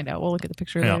 Let's find out. We'll look at the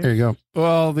picture Yeah. later. There you go.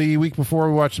 Well, the week before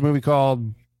we watched a movie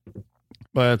called...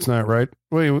 Well, that's not right.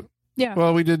 Wait, Yeah.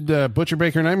 Well, we did Butcher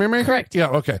Baker Nightmare Maker. Correct. Yeah.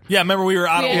 Okay. Yeah, remember we were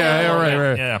out of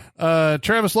Right. Yeah.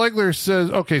 Travis Legler says,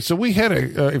 okay, so we had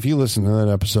if you listen to that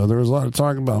episode, there was a lot of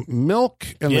talk about milk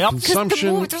and the Yep.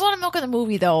 consumption. There's a lot of milk in the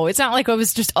movie, though. It's not like it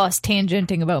was just us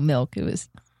tangenting about milk. It was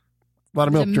A lot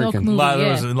of milk It's a milk drinking. movie.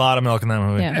 There was a lot of milk in that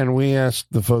movie. Yeah. And we asked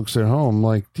the folks at home,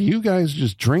 like, do you guys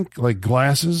just drink like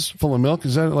glasses full of milk?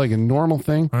 Is that like a normal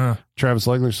thing? Travis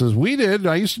Legler says, we did.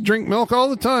 I used to drink milk all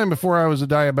the time before I was a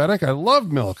diabetic. I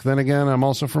love milk. Then again, I'm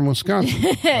also from Wisconsin.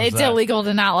 It's illegal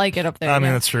to not like it up there. I mean,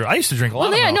 yeah. that's true. I used to drink a lot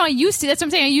Well, of yeah, milk. no, I used to. That's what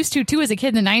I'm saying. I used to, too, as a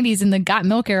kid in the 90s in the got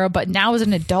milk era. But now as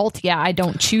an adult, yeah, I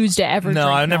don't choose to ever No,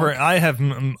 drink I never. milk. I have.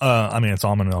 I mean, it's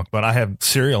almond milk, but I have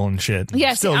cereal and shit.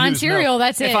 Yes, Still on use cereal, milk.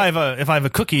 that's if it. If I have a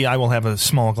cookie, I will have a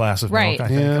small glass of Right. milk.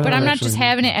 I think. Yeah. But I'm not Actually, just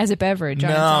having it as a beverage on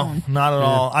No, its own. not at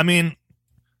all. I mean,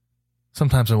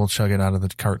 sometimes I will chug it out of the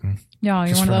carton. No, you're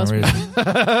Just one of for those no people.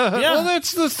 reason. Well,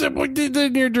 that's the step.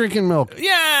 Then you're drinking milk.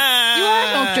 Yeah, You are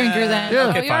a milk drinker then. Yeah. Oh,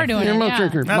 Okay, you are fine. doing You're a it. milk yeah.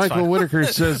 drinker. That's Michael fine. Whitaker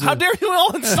says, How dare you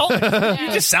all insult me?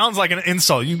 You just sounds like an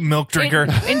insult. You milk drinker.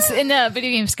 In the video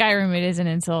game Skyrim, it is an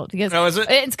insult. Because Oh, is it?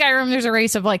 In Skyrim, there's a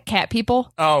race of like cat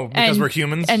people. Oh, because And- we're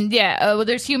humans. And yeah, well,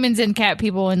 there's humans and cat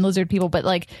people and lizard people, but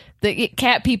like the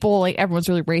cat people, like everyone's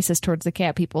really racist towards the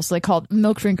cat people, so they call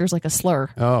milk drinkers like a slur.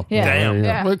 oh, Yeah. there you go.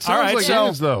 Yeah. Well, it sounds All right, like so- it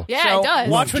is, though. Yeah, So it does.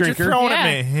 Watch what Drinker. you're throwing yeah.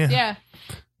 at me. Yeah.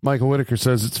 Michael Whitaker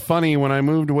says, it's funny, when I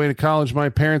moved away to college, my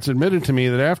parents admitted to me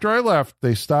that after I left,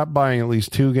 they stopped buying at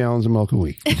least 2 gallons of milk a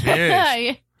week.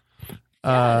 Jeez.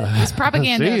 It's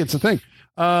propaganda. See, it's a thing.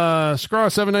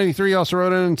 Scraw793 also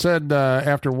wrote in and said,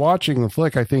 after watching the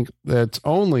flick, I think that's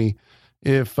only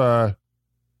if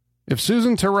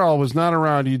Susan Terrell was not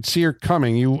around, you'd see her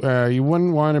coming. You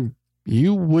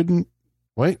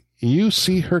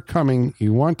see her coming.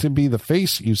 You want to be the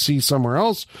face you see somewhere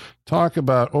else. Talk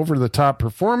about over-the-top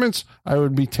performance. I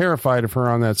would be terrified of her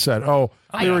on that set. Oh,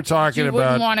 they were talking you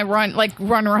wouldn't about... want to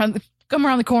run around, come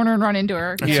around the corner and run into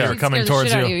her. And see her She'd coming scare the towards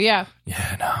shit out of you. Yeah,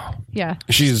 Yeah, no. yeah.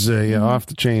 She's off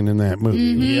the chain in that movie.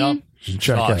 Yep. You should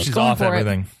check out. She's Going off for it.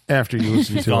 everything. After you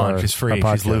listen to gone. our, She's free.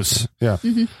 our She's podcast. loose. Yeah.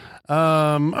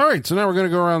 All right. So now we're going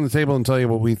to go around the table and tell you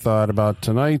what we thought about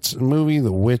tonight's movie,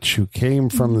 The Witch Who Came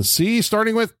from the Sea,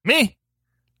 starting with Me.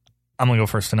 I'm going to go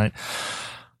first tonight.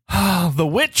 The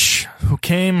Witch Who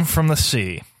Came from the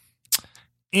Sea.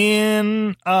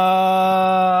 I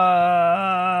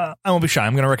won't be shy.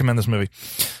 I'm going to recommend this movie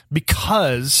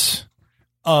because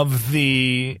of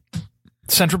the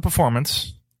central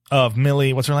performance of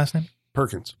Millie. What's her last name?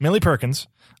 Perkins. Millie Perkins.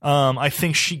 I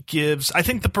think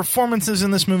the performances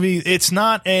in this movie, it's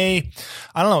not I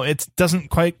don't know, it doesn't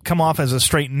quite come off as a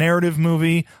straight narrative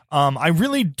movie. I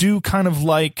really do kind of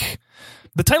like,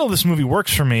 the title of this movie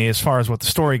works for me as far as what the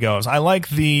story goes. I like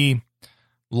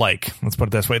let's put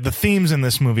it this way. The themes in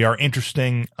this movie are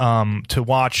interesting to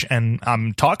watch and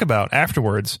talk about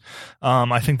afterwards.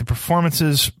 I think the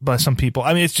performances by some people,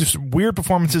 I mean, it's just weird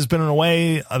performances, but in a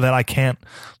way that I can't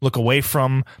look away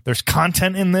from. There's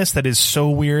content in this that is so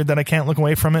weird that I can't look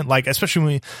away from it. Like, especially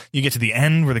when you get to the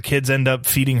end where the kids end up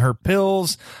feeding her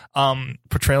pills,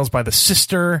 portrayals by the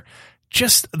sister.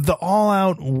 Just the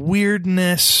all-out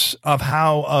weirdness of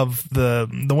the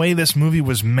way this movie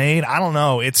was made. I don't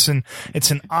know. It's an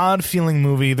odd feeling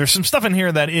movie. There's some stuff in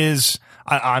here that is,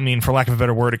 I mean, for lack of a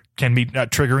better word, it can be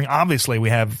triggering. Obviously, we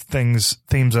have themes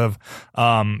of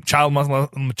child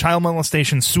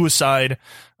molestation, suicide.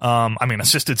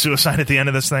 Assisted suicide at the end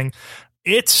of this thing.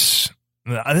 This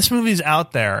movie's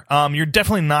out there. You're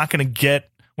definitely not going to get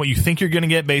what you think you're going to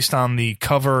get based on the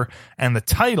cover and the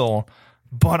title.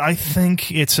 But I think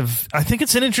it's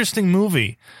an interesting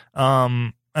movie,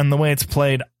 and the way it's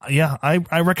played. Yeah,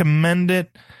 I recommend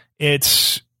it.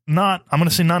 It's not, I'm going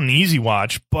to say not an easy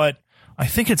watch, but I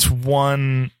think it's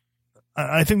one.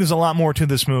 I think there's a lot more to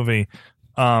this movie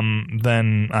than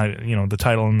the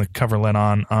title and the cover let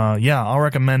on. Yeah, I'll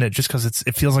recommend it just because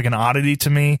it feels like an oddity to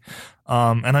me,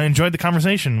 and I enjoyed the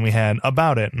conversation we had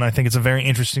about it, and I think it's a very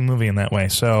interesting movie in that way.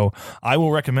 So I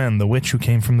will recommend The Witch Who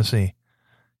Came from the Sea.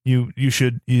 You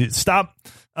should stop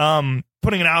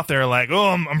putting it out there like, oh,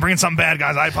 I'm bringing something bad,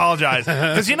 guys. I apologize,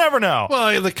 because you never know.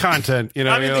 Well, the content, I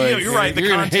mean, you're right. The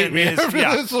content is,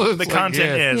 the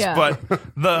content is. Yeah. But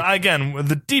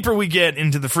the deeper we get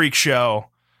into the freak show,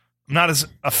 I'm not as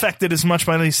affected as much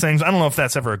by these things. I don't know if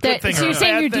that's ever a good thing So or you're a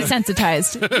saying bad you're thing.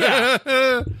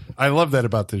 desensitized. I love that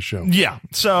about this show. Yeah.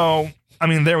 So, I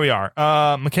mean, there we are.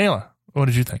 Michaela, what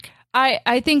did you think?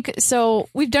 I think so.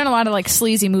 We've done a lot of like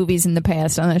sleazy movies in the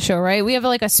past on the show, right? We have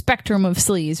like a spectrum of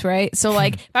sleaze, right? So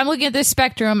like if I'm looking at this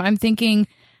spectrum, I'm thinking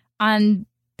on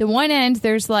the one end,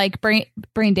 there's like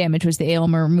brain damage was the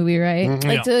Aylmer movie, right? Mm-hmm.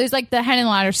 Like, so there's like the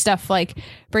Henenlotter stuff, like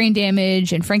brain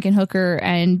damage and Frankenhooker.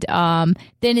 And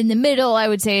then in the middle, I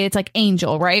would say it's like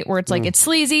Angel, right? Where it's like, it's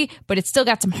sleazy, but it's still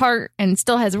got some heart and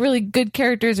still has really good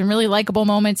characters and really likable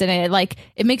moments. And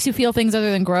it makes you feel things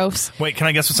other than gross. Wait, can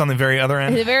I guess what's on the very other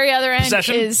end? The very other end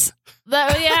Possession? is...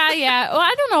 yeah. Well,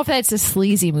 I don't know if that's a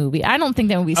sleazy movie. I don't think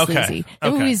that would be sleazy. The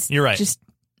movie's You're right. just,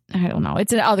 I don't know.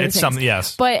 It's other It's things. something,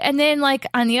 yes. But, and then like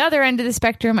on the other end of the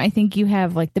spectrum, I think you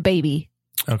have like The Baby,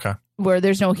 Okay. where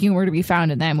there's no humor to be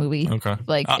found in that movie. Okay.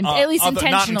 Like, At least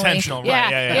intentionally. Not intentional, right.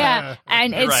 Yeah.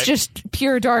 And it's Right. just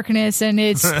pure darkness, and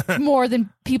it's more than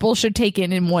people should take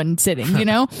in one sitting, you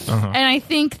know? And I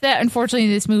think that, unfortunately,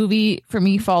 this movie, for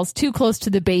me, falls too close to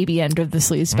the Baby end of the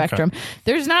sleaze spectrum.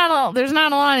 There's not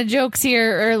a lot of jokes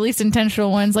here, or at least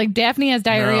intentional ones. Like, Daphne Has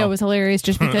Diarrhea was hilarious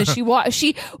just because she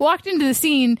walked into the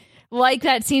scene like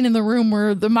that scene in The Room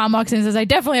where the mom walks in and says, "I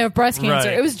definitely have breast cancer."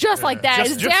 Right. It was just like that. It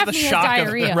was Daphne Has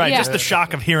Diarrhea. Right, Yeah. just the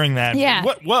shock of hearing that. Yeah.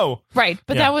 What? Whoa. Right,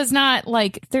 but Yeah. that was not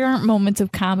like, there aren't moments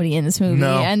of comedy in this movie,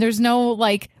 No. and there's no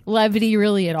like levity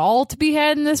really at all to be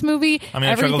had in this movie. I mean,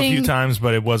 I struggled a few times,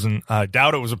 but it wasn't. I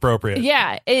doubt it was appropriate.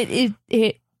 Yeah, it's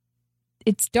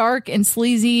dark and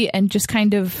sleazy, and just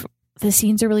kind of, the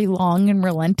scenes are really long and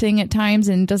relenting at times,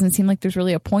 and it doesn't seem like there's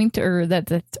really a point or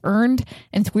that's earned.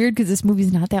 And it's weird because this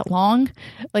movie's not that long,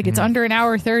 like it's under an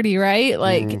hour 30, right?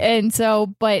 Like, and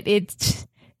so, but it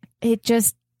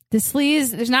just, the sleaze,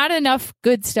 there's not enough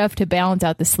good stuff to balance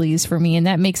out the sleaze for me, and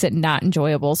that makes it not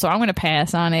enjoyable. So I'm going to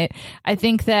pass on it. I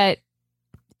think that,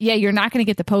 yeah, you're not going to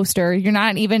get the poster. You're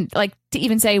not even, like, to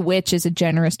even say witch is a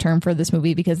generous term for this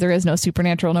movie, because there is no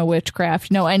supernatural, no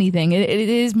witchcraft, no anything. It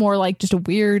is more like just a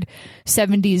weird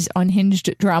 70s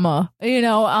unhinged drama, you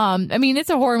know? I mean,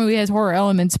 it's a horror movie, it has horror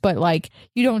elements, but like,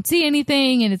 you don't see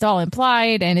anything, and it's all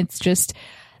implied, and it's just,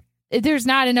 there's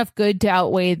not enough good to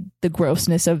outweigh the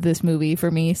grossness of this movie for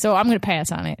me. So I'm going to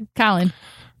pass on it. Colin.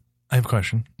 I have a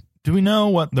question. Do we know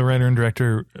what the writer and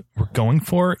director were going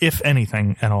for, if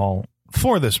anything at all,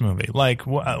 for this movie? Like,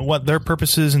 what their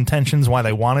purposes, intentions, why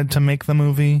they wanted to make the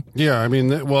movie? Yeah, I mean,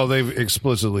 they've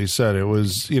explicitly said it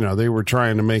was, they were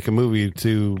trying to make a movie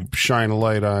to shine a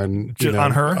light on,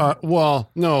 On her?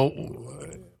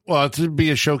 To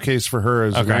be a showcase for her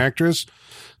as an actress,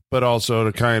 but also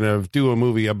to kind of do a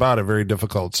movie about a very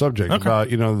difficult subject, about,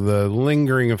 the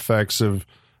lingering effects of,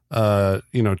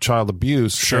 child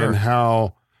abuse and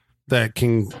how that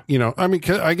can, I mean,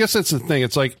 I guess that's the thing.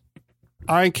 It's like,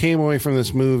 I came away from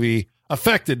this movie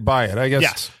affected by it. I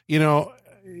guess,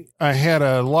 I had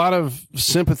a lot of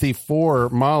sympathy for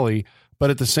Molly, but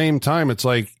at the same time, it's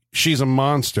like, she's a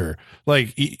monster.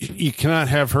 Like, you cannot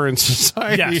have her in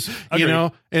society, Yes,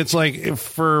 agreed. It's like,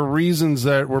 for reasons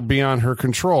that were beyond her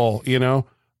control, there's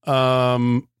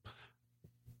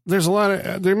a lot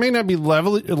of, there may not be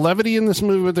levity in this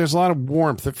movie, but there's a lot of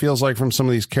warmth, it feels like, from some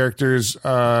of these characters,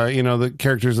 the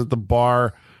characters at the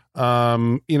bar,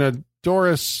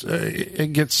 Doris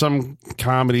gets some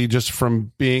comedy just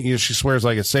from being, she swears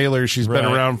like a sailor. She's been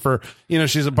around for,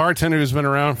 she's a bartender who's been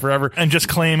around forever. And just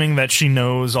claiming that she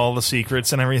knows all the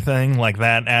secrets and everything, like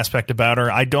that aspect about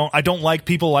her. I don't like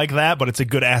people like that, but it's a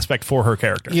good aspect for her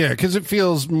character. Yeah, because it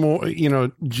feels more,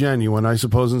 genuine, I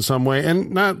suppose, in some way. And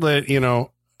not that,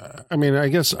 I mean, I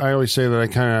guess I always say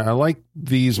that I like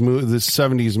the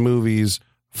 70s movies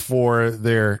for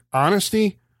their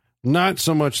honesty. Not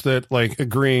so much that, like,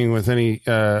 agreeing with any,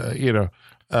 well,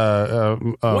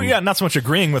 yeah, not so much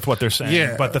agreeing with what they're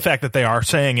saying, but the fact that they are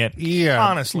saying it,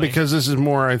 honestly. Because this is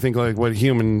more, I think, like what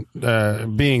human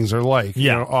beings are like,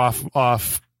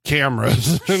 off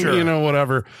cameras, and,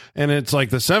 whatever. And it's like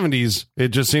the 70s, it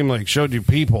just seemed like showed you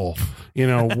people,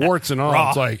 warts and all.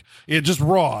 It's like, it just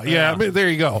raw. Yeah, there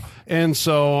you go. And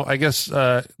so I guess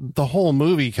the whole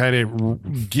movie kind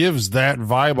of gives that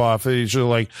vibe off. It's just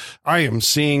like, I am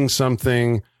seeing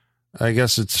something, I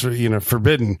guess it's,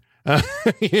 forbidden.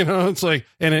 It's like,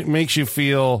 and it makes you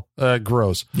feel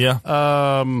gross. Yeah.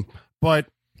 But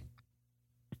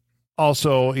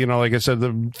also, like I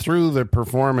said, through the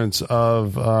performance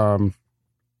of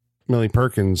Millie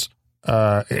Perkins,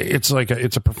 it's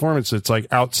a performance that's like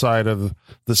outside of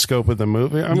the scope of the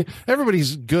movie. I mean,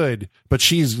 everybody's good, but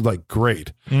she's like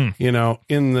great,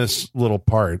 in this little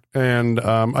part. And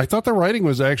I thought the writing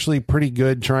was actually pretty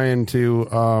good, trying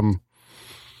to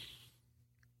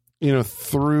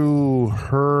through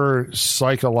her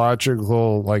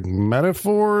psychological, like,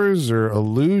 metaphors or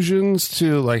allusions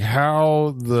to, like,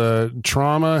 how the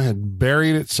trauma had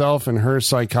buried itself in her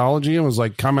psychology and was,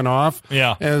 like, coming off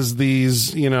as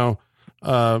these,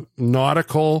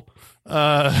 nautical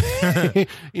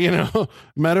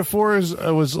metaphors.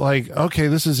 I was like, okay,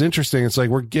 this is interesting. It's like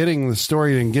we're getting the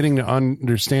story and getting to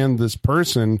understand this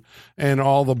person and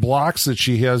all the blocks that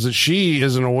she has that she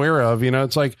isn't aware of.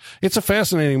 It's like, it's a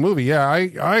fascinating movie. Yeah,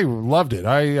 I loved it.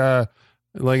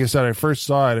 Like I said, I first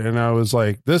saw it and I was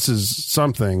like, this is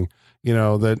something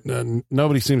that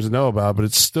nobody seems to know about, but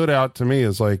it stood out to me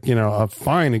as like a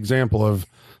fine example of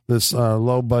this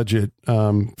low budget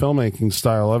filmmaking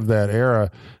style of that era.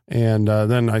 And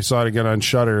then I saw it again on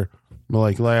Shudder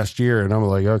like last year, and I'm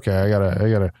like, okay, I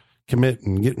gotta commit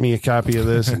and get me a copy of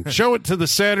this and show it to the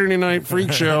Saturday Night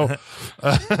Freak Show.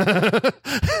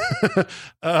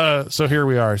 So here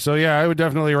we are. So yeah, I would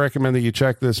definitely recommend that you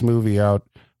check this movie out.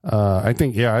 I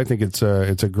think it's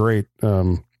a great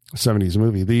 70s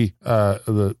movie.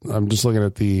 I'm just looking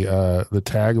at the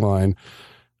tagline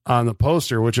on the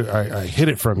poster, which I hid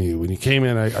it from you when you came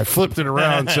in. I flipped it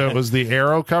around so it was the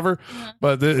Arrow cover,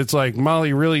 but it's like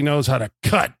Molly really knows how to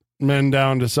cut men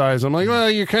down to size. I'm like, well,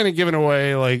 you're kind of giving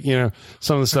away like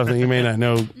some of the stuff that you may not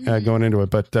know going into it,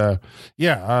 but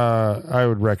I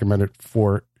would recommend it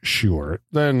for sure.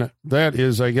 Then that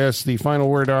is, I guess, the final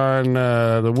word on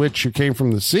The Witch Who Came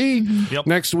from the Sea. Yep.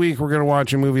 Next week we're going to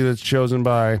watch a movie that's chosen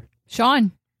by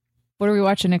Sean. What are we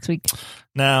watching next week?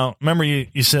 Now, remember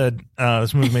you said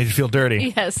this movie made you feel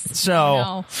dirty. Yes.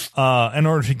 So, in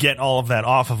order to get all of that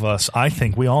off of us, I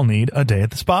think we all need a day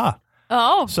at the spa.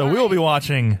 Oh. So we will be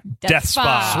watching Death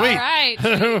Spa. Sweet.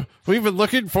 All right. We've been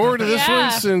looking forward to this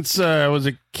one since was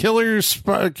it Killer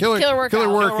Workout? Killer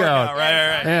Workout.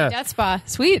 Right. Yeah. Death Spa.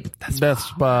 Sweet. Death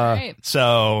Spa. All right.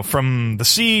 So from the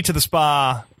sea to the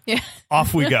spa,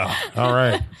 off we go. All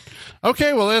right.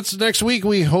 Okay, well, that's next week.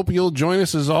 We hope you'll join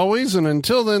us as always. And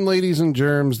until then, ladies and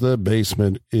germs, the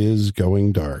basement is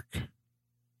going dark.